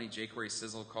tells you how many jQuery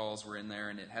sizzle calls were in there,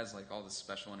 and it has like all this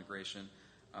special integration.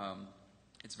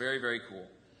 It's very, very cool.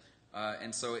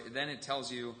 And so then it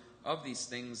tells you of these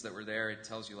things that were there, it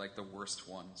tells you like the worst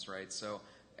ones, right? So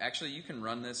actually you can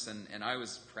run this, and I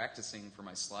was practicing for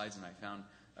my slides, and I found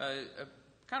a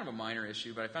kind of a minor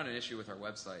issue, but I found an issue with our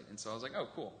website. And so I was like, oh,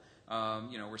 cool.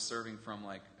 We're serving from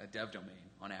like a dev domain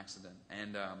on accident.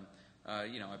 And, I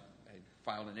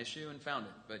filed an issue and found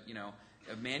it. But,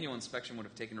 a manual inspection would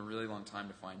have taken a really long time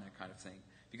to find that kind of thing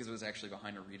because it was actually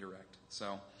behind a redirect.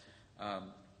 So,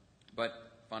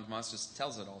 but Phantomas just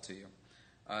tells it all to you.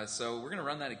 So we're going to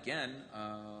run that again.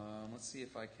 Let's see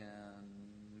if I can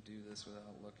do this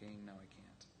without looking. No, I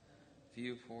can't.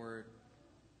 Viewport.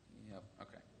 Yep,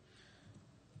 okay.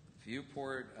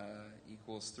 Viewport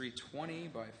equals 320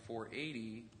 by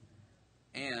 480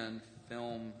 and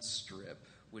film strip,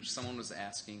 which someone was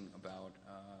asking about.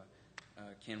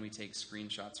 Can we take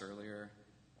screenshots earlier?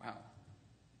 Wow,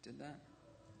 did that?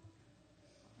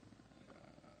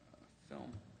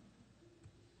 Film.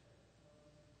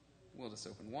 We'll just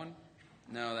open one.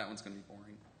 No, that one's going to be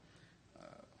boring.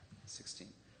 16.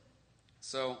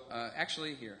 So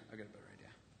actually, here, I got a better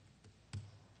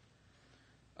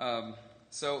idea.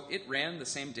 So it ran the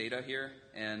same data here,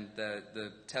 and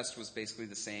the test was basically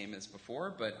the same as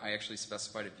before, but I actually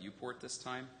specified a viewport this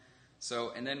time.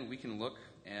 So, and then we can look,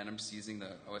 and I'm just using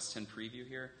the OS 10 preview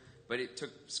here, but it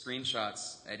took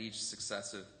screenshots at each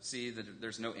successive. See that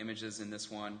there's no images in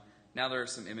this one. Now there are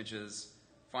some images.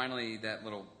 Finally, that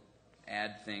little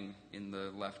add thing in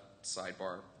the left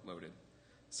sidebar loaded.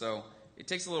 So it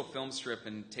takes a little film strip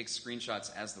and takes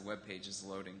screenshots as the web page is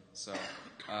loading. So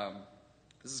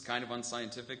this is kind of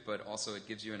unscientific, but also it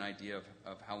gives you an idea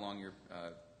of how long your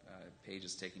page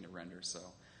is taking to render. So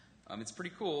it's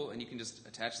pretty cool, and you can just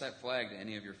attach that flag to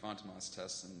any of your Phantomas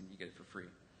tests, and you get it for free.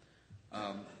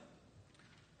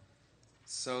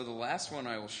 So the last one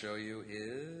I will show you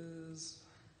is,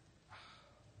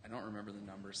 I don't remember the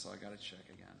number, so I got to check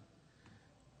again.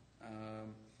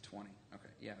 20. Okay,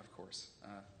 yeah, of course.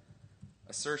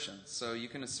 Assertion. So you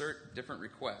can assert different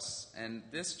requests, and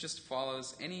this just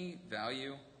follows any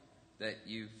value that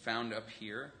you found up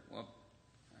here. Well,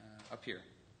 up here.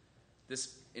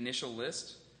 This initial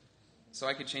list. So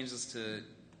I could change this to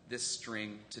this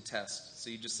string to test. So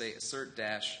you just say assert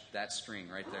dash that string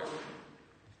right there.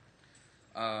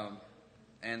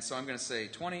 And so I'm going to say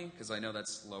 20 because I know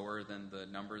that's lower than the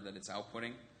number that it's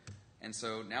outputting. And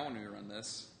so now when we run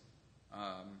this,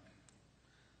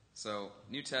 so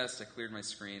new test, I cleared my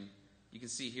screen. You can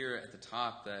see here at the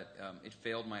top that it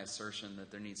failed my assertion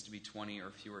that there needs to be 20 or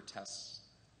fewer tests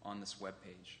on this web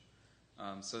page.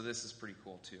 So this is pretty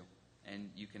cool too. And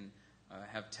you can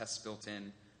have tests built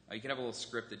in. You can have a little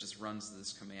script that just runs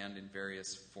this command in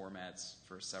various formats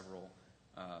for several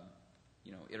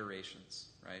iterations,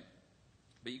 right?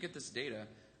 But you get this data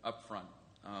up front,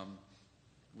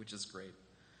 which is great.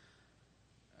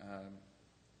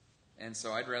 And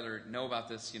so I'd rather know about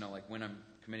this, like when I'm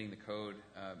committing the code,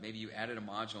 maybe you added a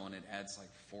module and it adds like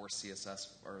 4 CSS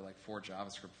or like 4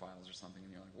 JavaScript files or something,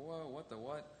 and you're like, whoa, what the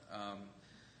what?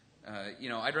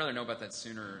 I'd rather know about that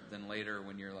sooner than later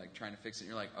when you're like trying to fix it. And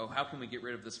you're like, oh, how can we get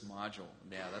rid of this module?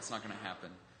 Yeah, that's not going to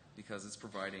happen because it's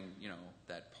providing,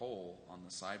 that poll on the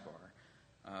sidebar.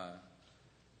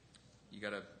 You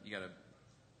gotta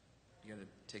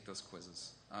take those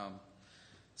quizzes.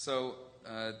 So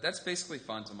that's basically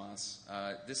Phantomas.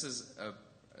 This is a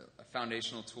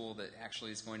foundational tool that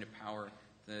actually is going to power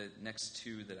the next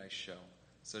 2 that I show.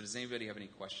 So does anybody have any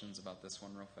questions about this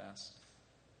one real fast?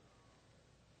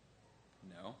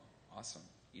 No? Awesome.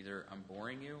 Either I'm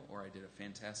boring you or I did a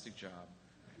fantastic job.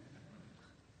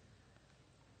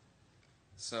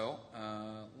 So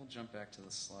we'll jump back to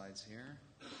the slides here.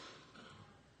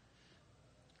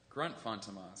 Grunt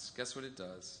Phantomas. Guess what it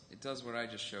does? It does what I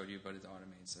just showed you, but it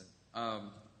automates it.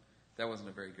 That wasn't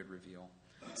a very good reveal.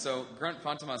 So Grunt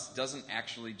Phantomas doesn't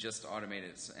actually just automate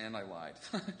it, and I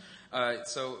lied.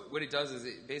 So what it does is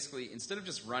it basically, instead of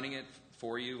just running it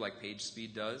for you like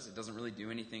PageSpeed does, it doesn't really do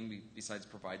anything besides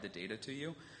provide the data to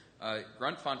you.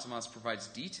 Grunt Phantomas provides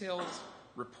detailed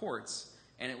reports,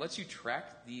 and it lets you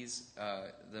track these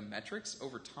the metrics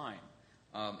over time.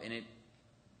 And it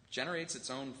generates its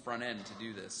own front end to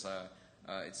do this.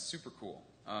 It's super cool.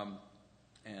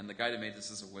 And the guy that made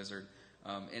this is a wizard.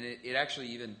 And it actually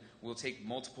even will take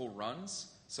multiple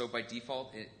runs. So by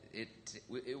default,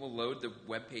 it will load the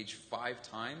web page 5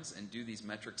 times and do these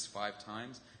metrics 5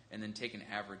 times, and then take an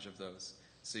average of those.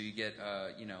 So you get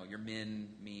your min,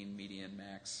 mean, median,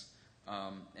 max.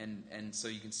 And so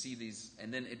you can see these.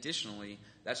 And then additionally,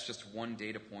 that's just one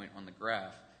data point on the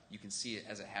graph. You can see it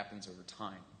as it happens over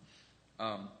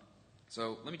time.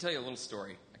 So let me tell you a little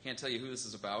story. I can't tell you who this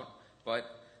is about, but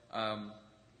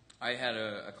I had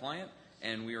a client,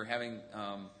 and we were having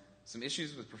some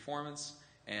issues with performance,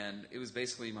 and it was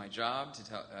basically my job to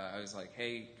tell. I was like,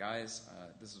 "Hey guys,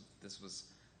 this was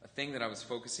a thing that I was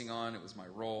focusing on. It was my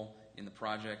role in the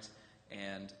project,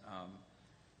 and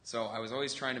so I was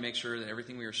always trying to make sure that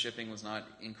everything we were shipping was not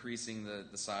increasing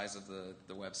the size of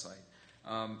the website.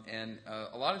 And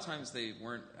a lot of times they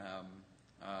weren't.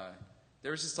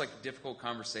 There was just like difficult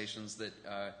conversations that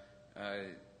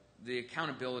the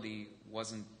accountability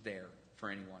wasn't there for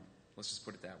anyone. Let's just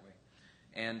put it that way.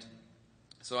 And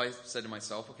so I said to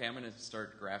myself, okay, I'm going to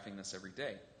start graphing this every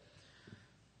day.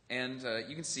 And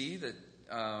you can see that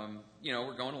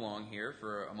we're going along here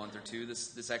for a month or two.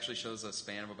 This actually shows a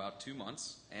span of about 2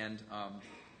 months. And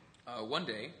one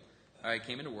day, I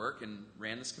came into work and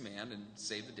ran this command and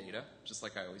saved the data, just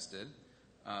like I always did,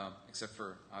 except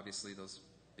for obviously those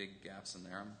big gaps in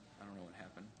there. I don't know what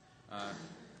happened.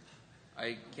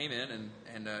 I came in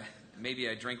and maybe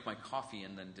I drank my coffee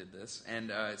and then did this.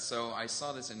 And so I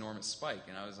saw this enormous spike,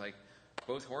 and I was like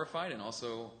both horrified and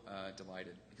also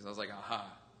delighted, because I was like, aha,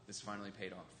 this finally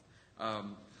paid off.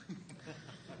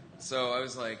 So I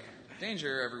was like,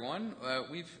 danger, everyone.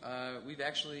 We've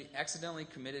actually accidentally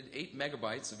committed 8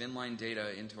 megabytes of inline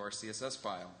data into our CSS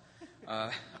file.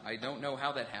 I don't know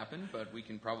how that happened, but we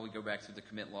can probably go back through the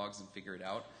commit logs and figure it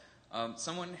out.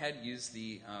 Someone had used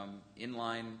the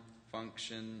inline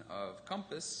function of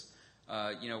Compass,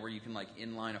 where you can like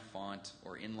inline a font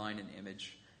or inline an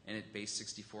image, and it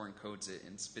base64 encodes it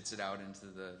and spits it out into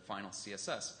the final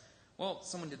CSS. Well,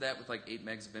 someone did that with like 8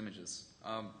 megs of images.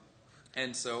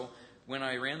 And so when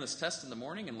I ran this test in the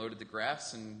morning and loaded the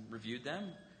graphs and reviewed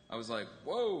them, I was like,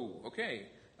 whoa, okay,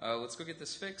 let's go get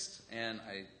this fixed. And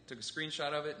I took a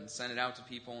screenshot of it and sent it out to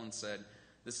people and said,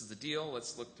 this is the deal.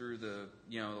 Let's look through the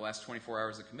last 24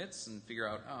 hours of commits and figure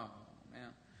out, oh, man,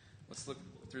 let's look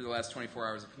through the last 24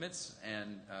 hours of commits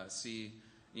and see,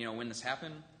 when this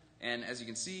happened. And as you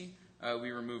can see,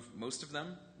 we removed most of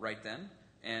them right then.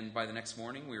 And by the next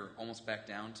morning, we were almost back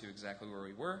down to exactly where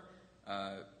we were.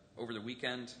 Over the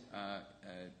weekend,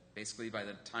 basically by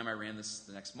the time I ran this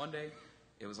the next Monday,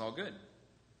 it was all good.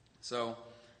 So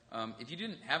if you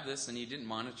didn't have this and you didn't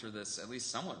monitor this at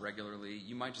least somewhat regularly,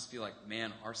 you might just be like,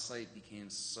 man, our site became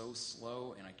so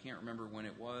slow, and I can't remember when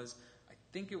it was. I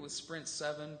think it was Sprint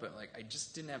 7, but like I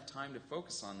just didn't have time to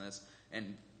focus on this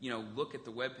and look at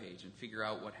the web page and figure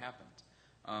out what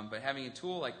happened. But having a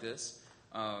tool like this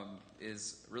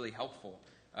is really helpful.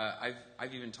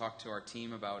 I've even talked to our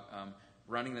team about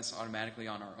running this automatically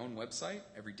on our own website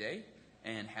every day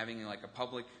and having like a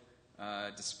public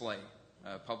display,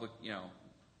 public,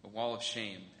 a wall of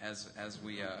shame as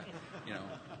we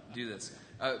do this.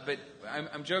 But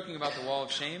I'm joking about the wall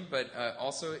of shame, but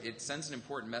also it sends an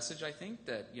important message, I think,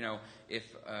 that if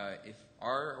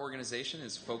our organization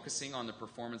is focusing on the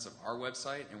performance of our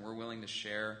website and we're willing to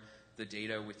share the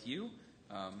data with you,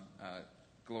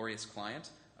 glorious client,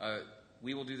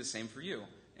 we will do the same for you,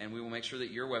 and we will make sure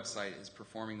that your website is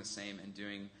performing the same and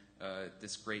doing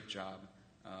this great job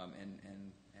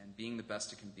and being the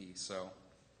best it can be. So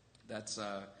that's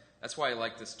why I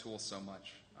like this tool so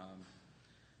much.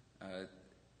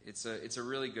 It's a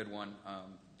really good one,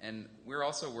 and we're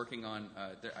also working on.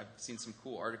 I've seen some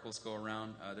cool articles go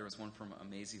around. There was one from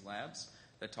Amazy Labs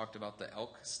that talked about the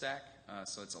ELK stack.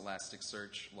 So it's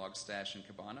Elasticsearch, Logstash, and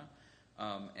Kibana.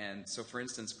 And so, for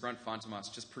instance, Grunt Phantomas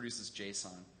just produces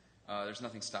JSON. There's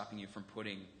nothing stopping you from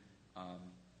putting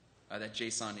that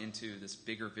JSON into this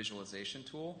bigger visualization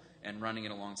tool and running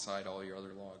it alongside all your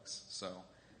other logs. So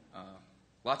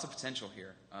lots of potential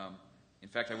here. In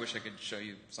fact, I wish I could show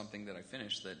you something that I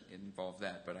finished that involved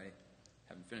that, but I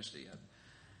haven't finished it yet.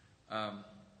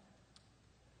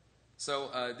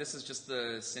 So this is just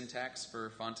the syntax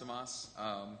for Phantomas.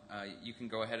 You can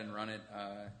go ahead and run it,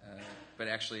 but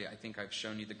actually I think I've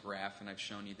shown you the graph and I've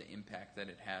shown you the impact that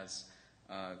it has.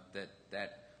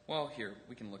 Well, here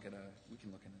we can look at an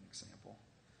example.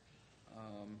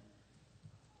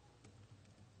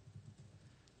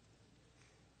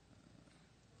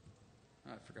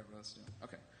 I forgot what I was doing.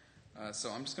 Okay,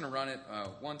 so I'm just going to run it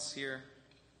once here.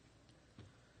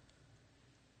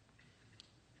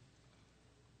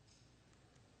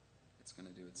 It's going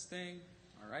to do its thing.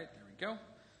 All right, there we go.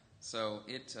 So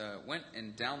it went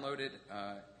and downloaded.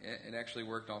 It actually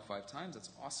worked all 5 times. That's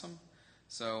awesome.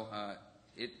 So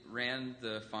it ran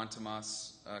the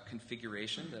Phantomas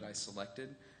configuration that I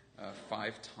selected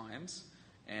 5 times,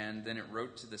 and then it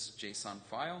wrote to this JSON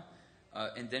file.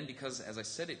 And then because, as I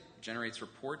said, it generates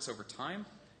reports over time,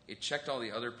 it checked all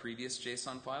the other previous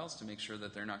JSON files to make sure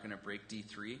that they're not going to break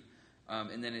D3.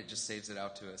 And then it just saves it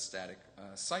out to a static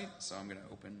site. So I'm going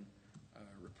to open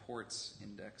reports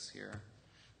index here.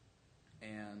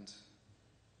 And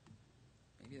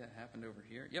maybe that happened over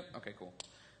here. Yep, okay, cool.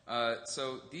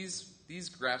 So these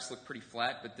graphs look pretty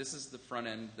flat, but this is the front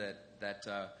end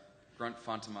that Grunt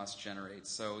Phantomas generates.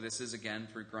 So this is, again,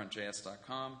 through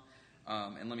gruntjs.com.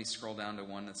 And let me scroll down to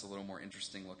one that's a little more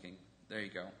interesting looking. There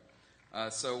you go.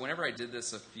 So whenever I did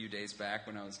this a few days back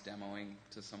when I was demoing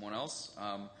to someone else,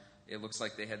 it looks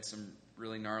like they had some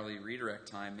really gnarly redirect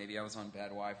time. Maybe I was on bad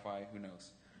Wi-Fi. Who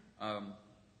knows?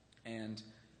 And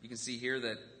you can see here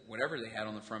that whatever they had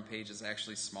on the front page is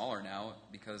actually smaller now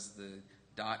because the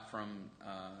dot from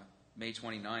May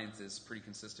 29th is pretty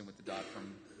consistent with the dot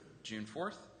from June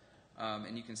 4th.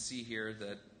 And you can see here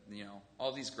that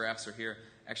all these graphs are here.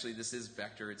 Actually, this is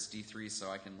vector. It's D3,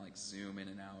 so I can like zoom in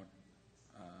and out.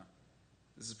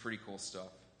 This is pretty cool stuff.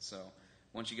 So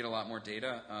once you get a lot more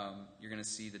data, you're going to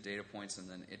see the data points, and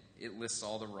then it lists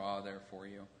all the raw there for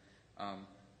you.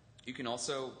 You can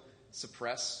also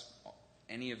suppress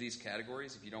any of these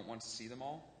categories if you don't want to see them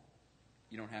all.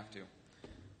 You don't have to.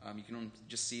 You can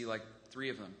just see like 3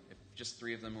 of them. If just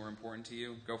 3 of them were important to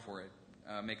you, go for it.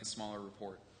 Make a smaller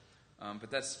report.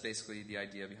 But that's basically the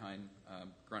idea behind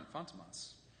Grunt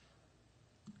Phantomas.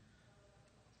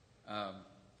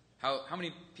 How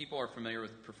many people are familiar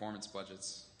with performance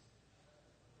budgets?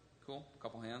 Cool, a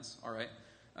couple hands. All right.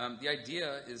 The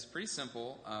idea is pretty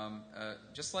simple.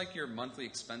 Just like your monthly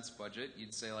expense budget,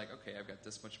 you'd say like, okay, I've got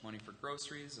this much money for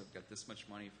groceries, I've got this much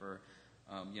money for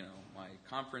my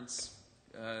conference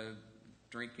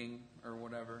drinking or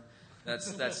whatever.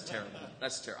 That's terrible.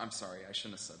 That's terrible. I'm sorry. I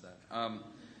shouldn't have said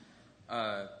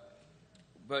that.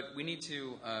 But we need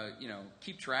to,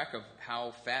 keep track of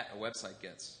how fat a website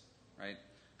gets, right?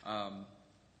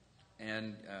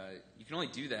 And you can only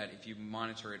do that if you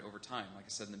monitor it over time. Like I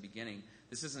said in the beginning,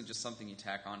 this isn't just something you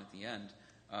tack on at the end.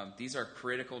 These are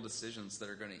critical decisions that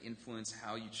are going to influence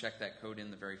how you check that code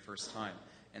in the very first time.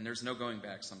 And there's no going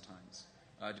back sometimes,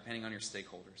 depending on your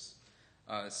stakeholders.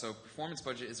 So performance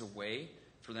budget is a way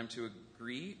for them to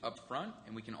agree up front,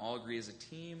 and we can all agree as a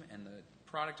team, and the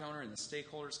product owner and the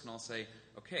stakeholders can all say,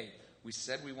 okay, we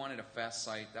said we wanted a fast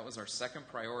site. That was our second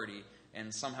priority,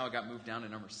 and somehow it got moved down to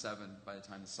number 7 by the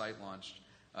time the site launched.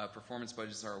 Performance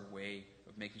budgets are a way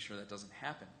of making sure that doesn't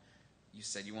happen. You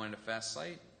said you wanted a fast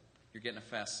site. You're getting a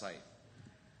fast site.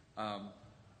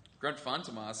 Grunt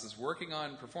Phantomas is working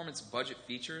on performance budget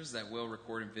features that will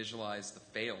record and visualize the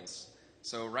fails.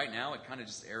 So right now it kind of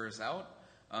just errors out,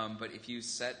 but if you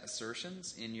set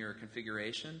assertions in your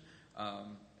configuration,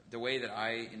 the way that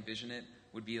I envision it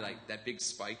would be like that big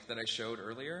spike that I showed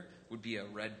earlier would be a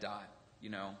red dot,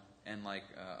 and like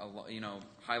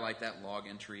highlight that log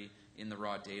entry in the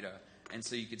raw data. And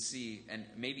so you could see, and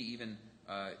maybe even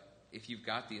if you've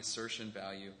got the assertion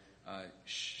value,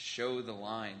 show the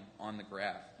line on the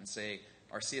graph and say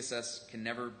our CSS can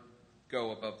never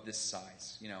go above this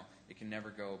size. It can never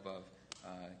go above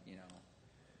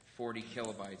 40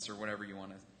 kilobytes or whatever you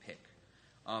want to pick.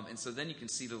 And so then you can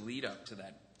see the lead up to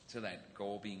that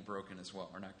goal being broken as well,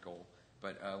 or not goal,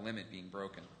 but limit being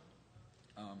broken.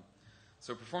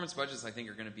 So performance budgets, I think,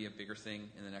 are going to be a bigger thing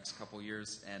in the next couple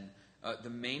years. And the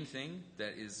main thing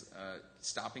that is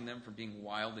stopping them from being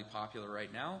wildly popular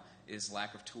right now is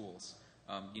lack of tools.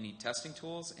 You need testing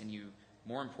tools, and you,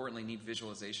 more importantly, need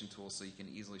visualization tools so you can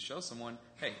easily show someone,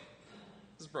 hey,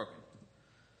 this is broken.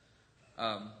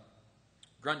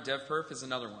 Grunt Dev Perf is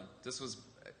another one. This was,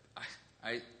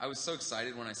 I was so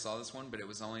excited when I saw this one, but it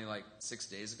was only like 6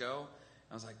 days ago.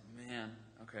 I was like, man,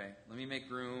 okay, let me make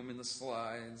room in the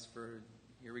slides for,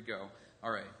 here we go.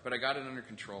 All right, but I got it under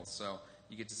control, so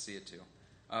you get to see it too.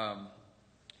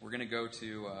 We're going to go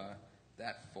to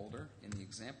that folder in the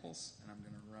examples, and I'm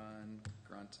going to run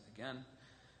grunt again.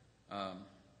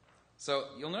 So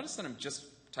you'll notice that I'm just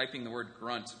typing the word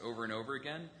grunt over and over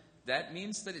again. That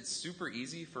means that it's super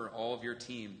easy for all of your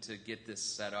team to get this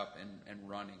set up and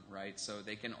running, right? So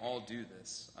they can all do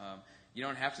this. You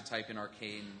don't have to type an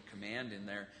arcane command in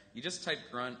there. You just type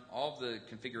grunt. All of the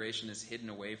configuration is hidden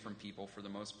away from people for the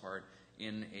most part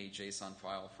in a JSON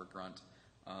file for grunt.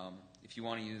 If you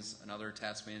want to use another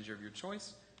task manager of your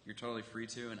choice, you're totally free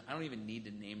to, and I don't even need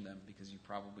to name them because you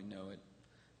probably know it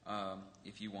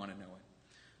if you want to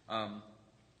know it.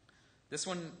 This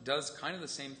one does kind of the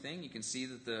same thing. You can see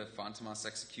that the Phantomas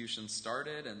execution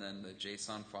started, and then the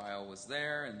JSON file was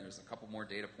there, and there's a couple more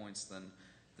data points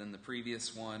than the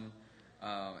previous one.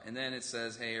 And then it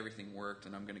says, hey, everything worked,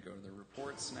 and I'm going to go to the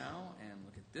reports now and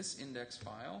look at this index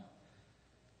file.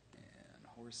 And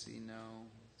horsey, no.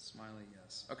 Smiley,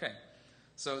 yes. Okay.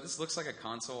 So this looks like a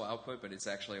console output, but it's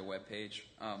actually a web page.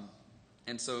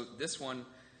 And so this one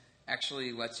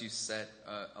actually lets you set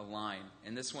a line,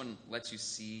 and this one lets you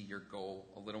see your goal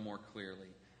a little more clearly.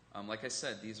 Like I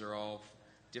said, these are all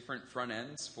different front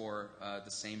ends for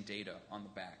the same data on the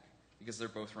back because they're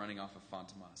both running off of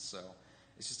Phantomas. So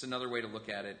it's just another way to look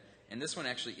at it. And this one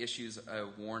actually issues a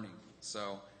warning.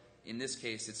 So in this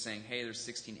case, it's saying, hey, there's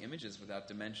 16 images without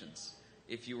dimensions.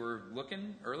 If you were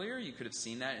looking earlier, you could have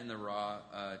seen that in the raw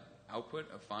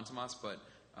output of Phantomas, but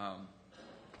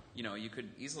you could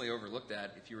easily overlook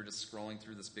that if you were just scrolling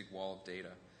through this big wall of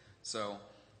data. So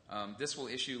this will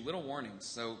issue little warnings.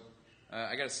 So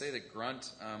I got to say that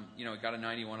Grunt, it got a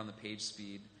 91 on the page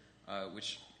speed,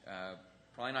 which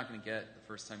probably not going to get the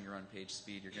first time you run page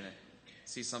speed. You're going to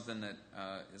see something that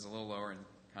is a little lower and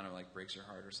kind of like breaks your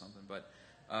heart or something. But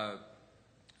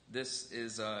this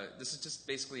is just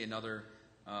basically another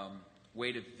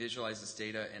way to visualize this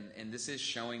data, and this is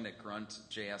showing that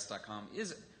gruntjs.com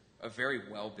is a very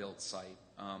well-built site.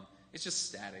 It's just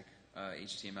static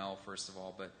HTML, first of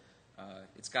all, but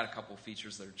it's got a couple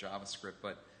features that are JavaScript.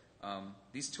 But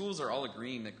these tools are all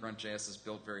agreeing that GruntJS is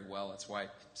built very well. That's why I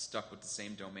stuck with the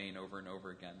same domain over and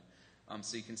over again.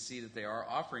 So you can see that they are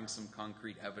offering some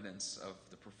concrete evidence of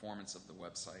the performance of the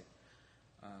website.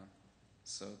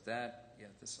 So that,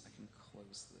 I can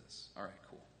close this. All right,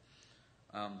 cool.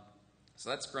 So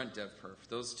that's Grunt Dev Perf.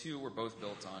 Those two were both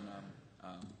built on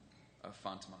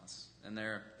Phantomas. And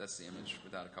that's the image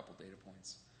without a couple data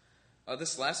points.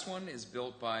 This last one is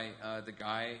built by the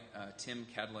guy, Tim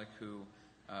Kadlec, who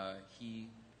he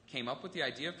came up with the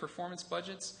idea of performance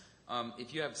budgets.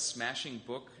 If you have Smashing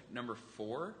Book number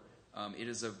 4, it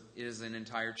is an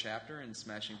entire chapter in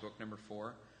Smashing Book number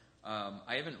 4.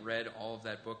 I haven't read all of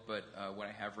that book, but what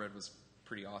I have read was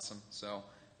pretty awesome. So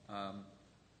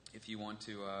if you want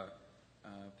to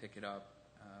pick it up,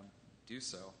 do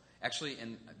so. Actually,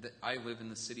 I live in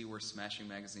the city where Smashing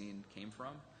Magazine came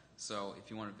from. So if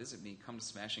you want to visit me, come to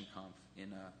Smashing Conf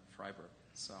in Freiburg.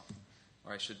 So,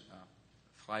 or I should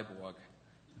Freiburg.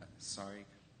 Sorry,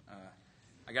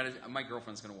 my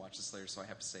girlfriend's going to watch this later, so I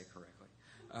have to say it correctly.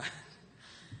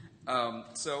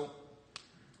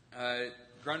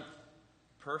 Grunt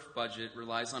perf budget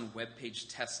relies on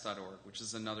webpagetest.org, which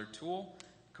is another tool,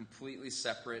 completely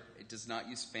separate. It does not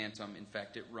use Phantom. In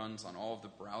fact, it runs on all of the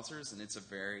browsers, and it's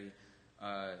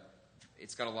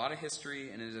it's got a lot of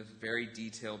history, and it is a very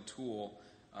detailed tool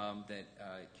that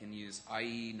can use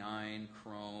IE9,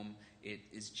 Chrome. It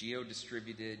is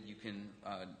geo-distributed. You can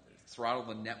throttle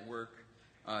the network.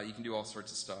 You can do all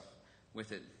sorts of stuff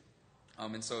with it.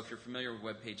 And so if you're familiar with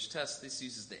web page test, this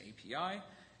uses the API,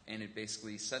 and it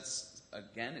basically sets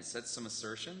some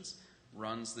assertions,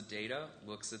 runs the data,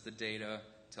 looks at the data,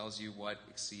 tells you what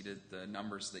exceeded the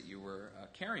numbers that you were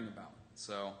caring about.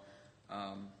 So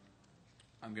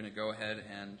I'm going to go ahead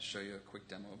and show you a quick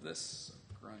demo of this. So,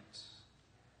 grunt.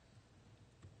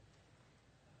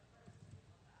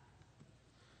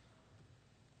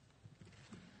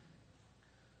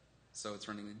 So it's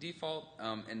running the default,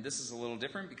 and this is a little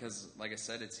different because, like I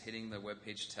said, it's hitting the web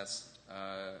page test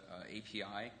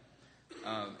API.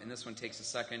 And this one takes a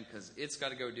second because it's got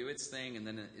to go do its thing, and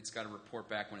then it's got to report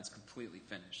back when it's completely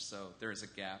finished. So there is a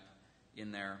gap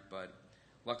in there, but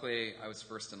luckily I was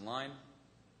first in line,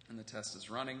 and the test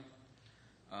is running.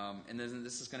 And then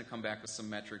this is going to come back with some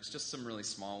metrics, just some really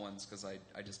small ones because I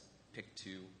just picked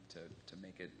 2 to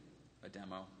make it a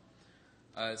demo.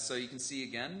 So you can see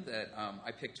again that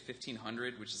I picked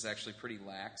 1,500, which is actually pretty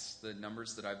lax. The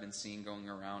numbers that I've been seeing going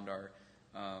around are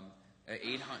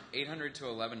 800 to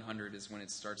 1,100 is when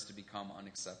it starts to become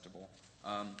unacceptable.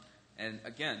 And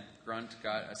again, Grunt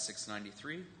got a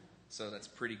 693, so that's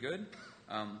pretty good.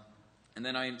 And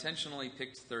then I intentionally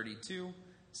picked 32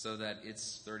 so that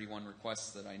its 31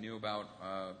 requests that I knew about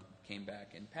came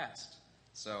back and passed.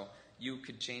 So you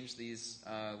could change these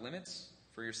limits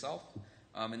for yourself.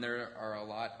 And there are a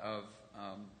lot of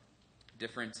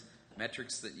different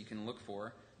metrics that you can look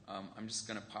for. I'm just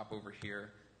going to pop over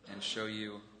here and show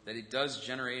you that it does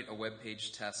generate a web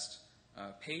page test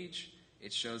page.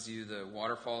 It shows you the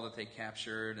waterfall that they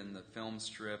captured and the film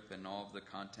strip and all of the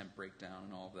content breakdown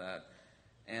and all of that.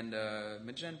 And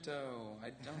Magento,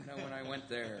 I don't know when I went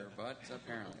there, but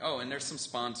apparently. Oh, and there's some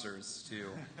sponsors too.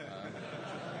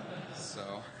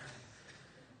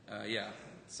 Yeah.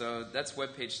 So that's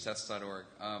webpagetest.org.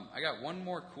 I got one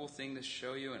more cool thing to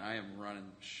show you, and I am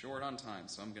running short on time,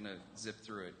 so I'm going to zip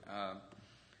through it.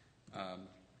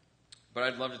 But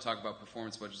I'd love to talk about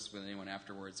performance budgets with anyone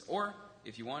afterwards. Or,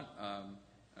 if you want,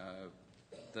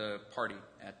 the party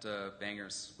at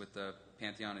Bangers with the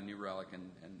Pantheon and New Relic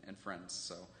and friends.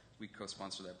 So we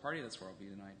co-sponsor that party. That's where I'll be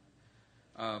tonight.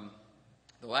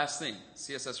 The last thing,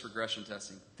 CSS regression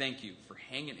testing. Thank you for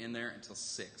hanging in there until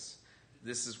 6.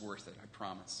 This is worth it, I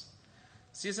promise.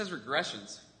 CSS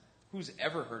regressions. Who's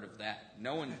ever heard of that?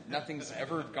 Nothing's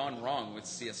ever gone wrong with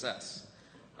CSS.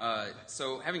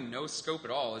 So having no scope at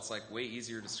all, it's like way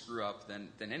easier to screw up than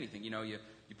anything. You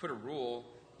put a rule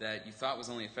that you thought was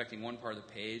only affecting one part of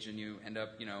the page, and you end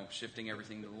up shifting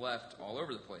everything to the left all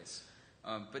over the place.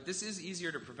 But this is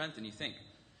easier to prevent than you think.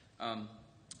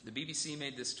 The BBC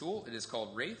made this tool. It is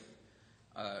called Wraith.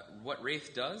 What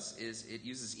Wraith does is it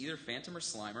uses either Phantom or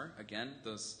Slimer, again,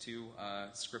 those 2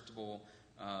 scriptable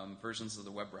versions of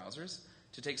the web browsers,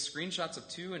 to take screenshots of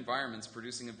 2 environments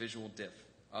producing a visual diff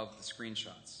of the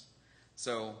screenshots.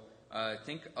 So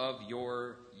think of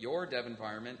your dev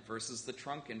environment versus the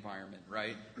trunk environment,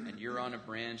 right? And you're on a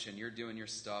branch and you're doing your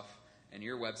stuff and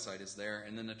your website is there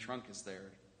and then the trunk is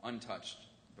there, untouched,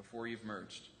 before you've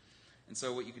merged. And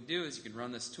so what you can do is you can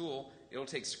run this tool. It'll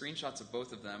take screenshots of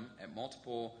both of them at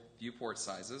multiple viewport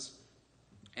sizes,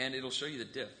 and it'll show you the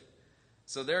diff.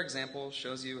 So their example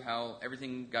shows you how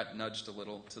everything got nudged a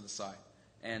little to the side.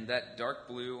 And that dark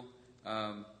blue,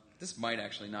 this might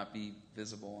actually not be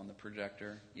visible on the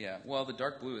projector. Yeah, well, the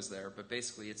dark blue is there, but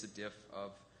basically it's a diff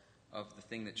of the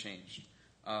thing that changed.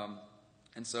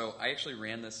 And so I actually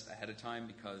ran this ahead of time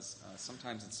because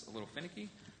sometimes it's a little finicky,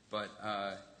 but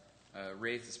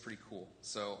Wraith is pretty cool.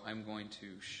 So I'm going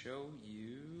to show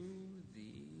you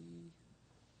the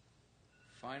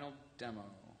final demo.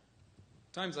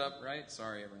 Time's up, right?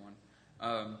 Sorry,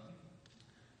 everyone.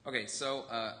 Okay, so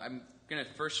I'm going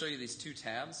to first show you these two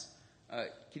tabs.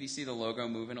 Can you see the logo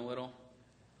moving a little?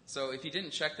 So if you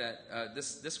didn't check that,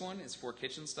 this one is for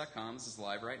kitchens.com. This is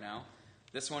live right now.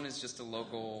 This one is just a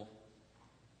local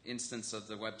instance of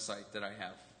the website that I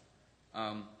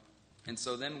have. And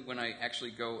so then when I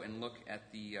actually go and look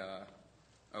at the,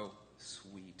 oh,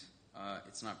 sweet.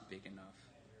 It's not big enough.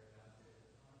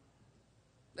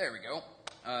 There we go.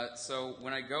 So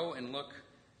when I go and look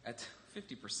at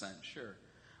 50%, sure.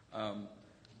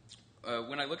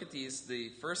 When I look at these, the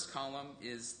first column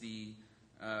is the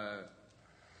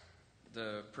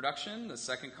production. The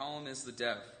second column is the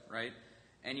dev, right?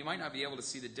 And you might not be able to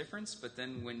see the difference, but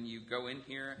then when you go in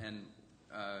here and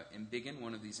embiggen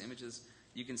one of these images,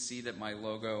 you can see that my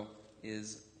logo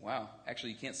is, wow,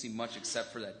 actually you can't see much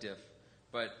except for that diff.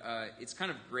 But it's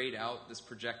kind of grayed out. This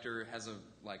projector has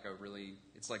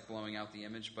it's like blowing out the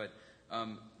image, but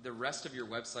the rest of your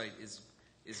website is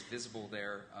visible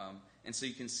there. And so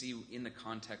you can see in the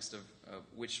context of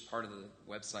which part of the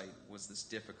website was this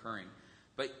diff occurring.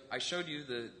 But I showed you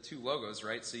the two logos,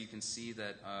 right? So you can see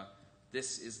that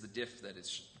this is the diff that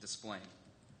it's displaying.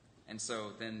 And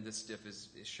so then this diff is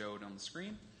showed on the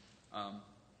screen.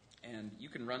 And you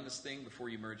can run this thing before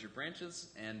you merge your branches.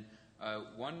 And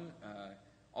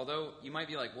although you might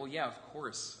be like, well, yeah, of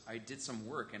course, I did some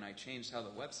work and I changed how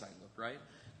the website looked, right?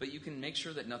 But you can make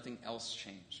sure that nothing else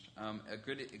changed. A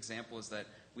good example is that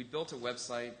we built a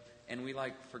website and we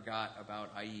forgot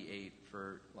about IE8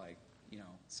 for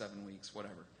 7 weeks,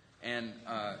 whatever. And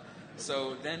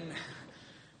so then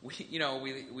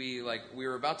we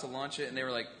were about to launch it and they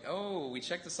were like, oh, we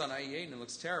checked this on IE8 and it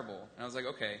looks terrible. And I was like,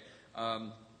 okay.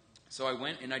 So I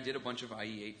went and I did a bunch of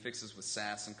IE8 fixes with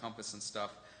Sass and Compass and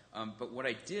stuff. But what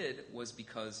I did was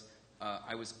because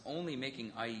I was only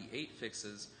making IE8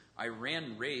 fixes, I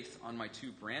ran Wraith on my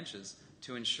 2 branches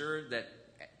to ensure that,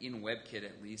 in WebKit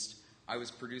at least, I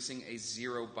was producing a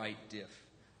 0-byte diff.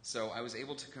 So I was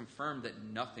able to confirm that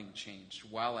nothing changed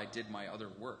while I did my other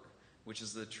work, which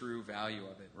is the true value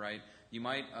of it, right? You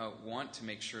might want to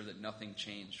make sure that nothing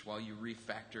changed while you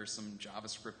refactor some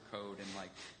JavaScript code and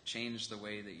change the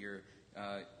way that you're,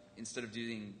 instead of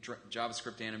doing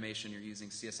JavaScript animation, you're using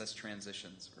CSS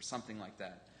transitions or something like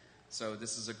that. So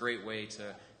this is a great way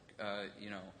to,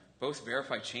 both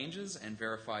verify changes and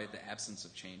verify the absence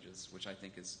of changes, which I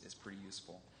think is pretty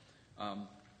useful.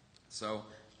 So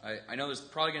I know there's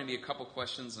probably going to be a couple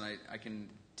questions, and I can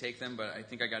take them, but I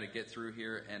think I got to get through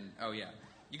here. And oh yeah,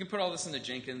 you can put all this into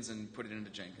Jenkins and put it into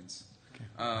Jenkins.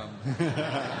 Okay.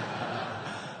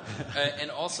 And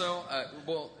also,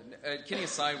 kidding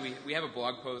aside, we have a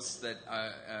blog post that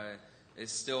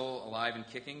is still alive and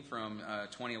kicking from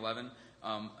 2011,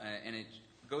 and it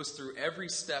goes through every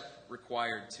step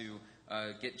required to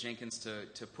get Jenkins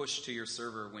to push to your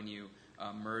server when you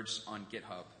merge on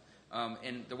GitHub.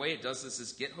 And the way it does this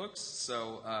is Git hooks.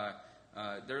 So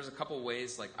there's a couple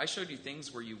ways. I showed you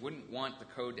things where you wouldn't want the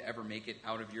code to ever make it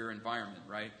out of your environment,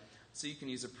 right? So you can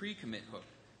use a pre-commit hook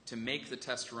to make the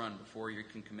test run before you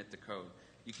can commit the code.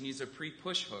 You can use a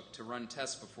pre-push hook to run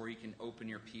tests before you can open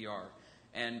your PR.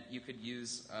 And you could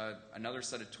use another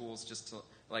set of tools just to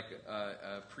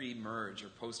pre-merge or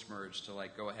post-merge to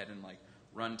go ahead and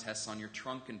run tests on your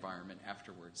trunk environment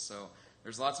afterwards. So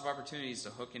there's lots of opportunities to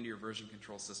hook into your version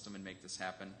control system and make this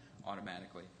happen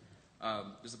automatically.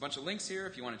 There's a bunch of links here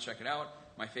if you want to check it out.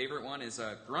 My favorite one is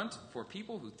Grunt for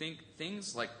people who think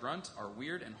things like Grunt are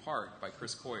weird and hard by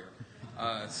Chris Coyer.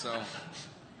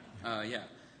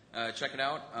 Check it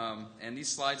out. And these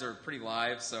slides are pretty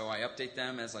live, so I update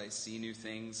them as I see new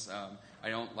things. I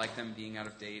don't like them being out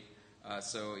of date.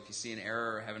 So if you see an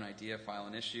error or have an idea, file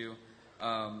an issue.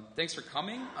 Thanks for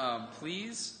coming.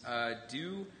 Please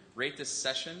do rate this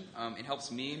session. It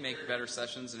helps me make better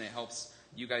sessions, and it helps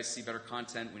you guys see better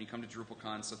content when you come to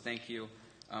DrupalCon, so thank you.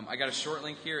 I got a short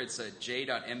link here. It's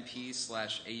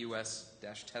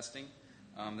j.mp/aus-testing.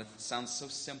 That sounds so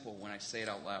simple when I say it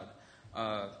out loud.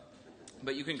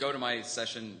 But you can go to my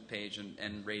session page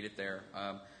and rate it there.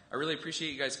 I really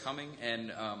appreciate you guys coming,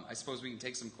 and I suppose we can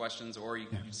take some questions, or you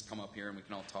can just come up here and we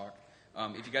can all talk.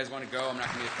 If you guys want to go, I'm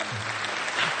not going to be offended.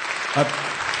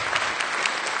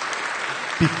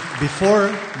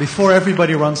 Before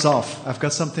everybody runs off, I've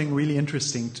got something really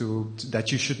interesting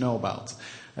that you should know about.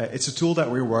 It's a tool that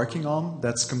we're working on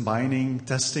that's combining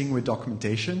testing with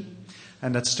documentation,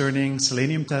 and that's turning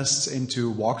Selenium tests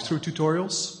into walkthrough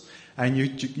tutorials. And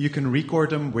you can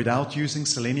record them without using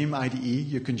Selenium IDE.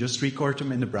 You can just record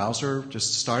them in the browser,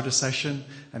 just start a session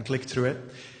and click through it.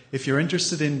 If you're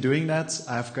interested in doing that,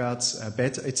 I've got a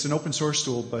beta. It's an open source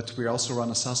tool, but we also run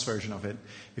a Sass version of it.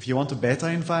 If you want a beta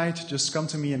invite, just come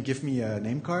to me and give me a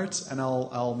name card, and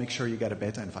I'll make sure you get a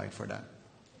beta invite for that.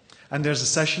 And there's a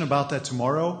session about that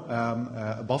tomorrow,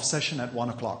 above session at 1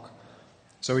 o'clock.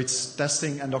 So it's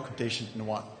testing and documentation in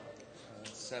one.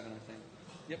 7, I think.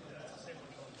 Yep.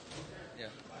 Yeah.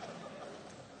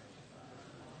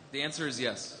 The answer is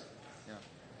yes. Yeah.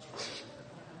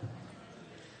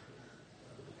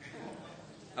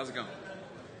 How's it going?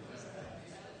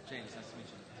 James, nice to meet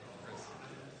you. Chris.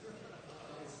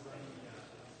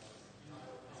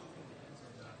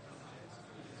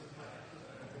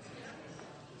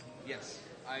 Yes.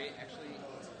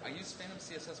 I used Phantom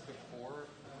CSS before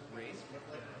Wraith.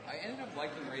 I ended up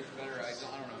liking Wraith better. I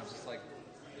don't know. It's just like.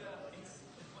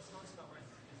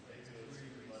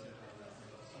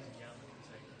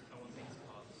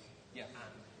 Yeah.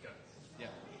 Yeah. Yeah.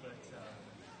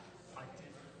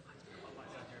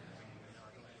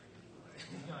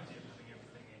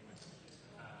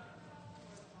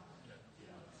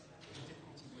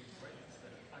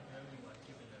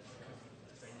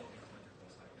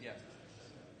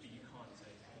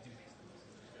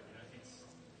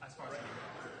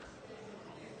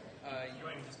 You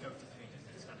only just go to pages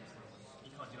and standard stuff.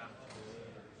 You can't do that.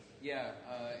 Yeah,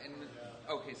 and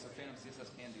okay, so Phantom CSS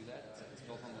can do that. It's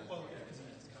built on the. Well, because you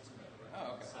use custom.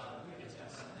 Oh, okay. It's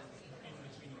just in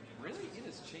between. Really, it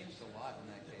has changed a lot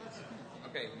in that case.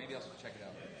 Okay, maybe I'll check it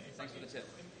out. Thanks for the tip.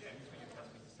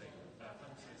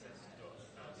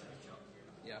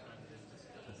 Yeah.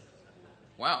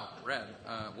 Wow, rad.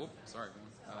 Whoop, sorry.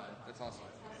 That's awesome.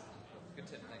 Good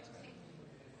tip. Thanks, man.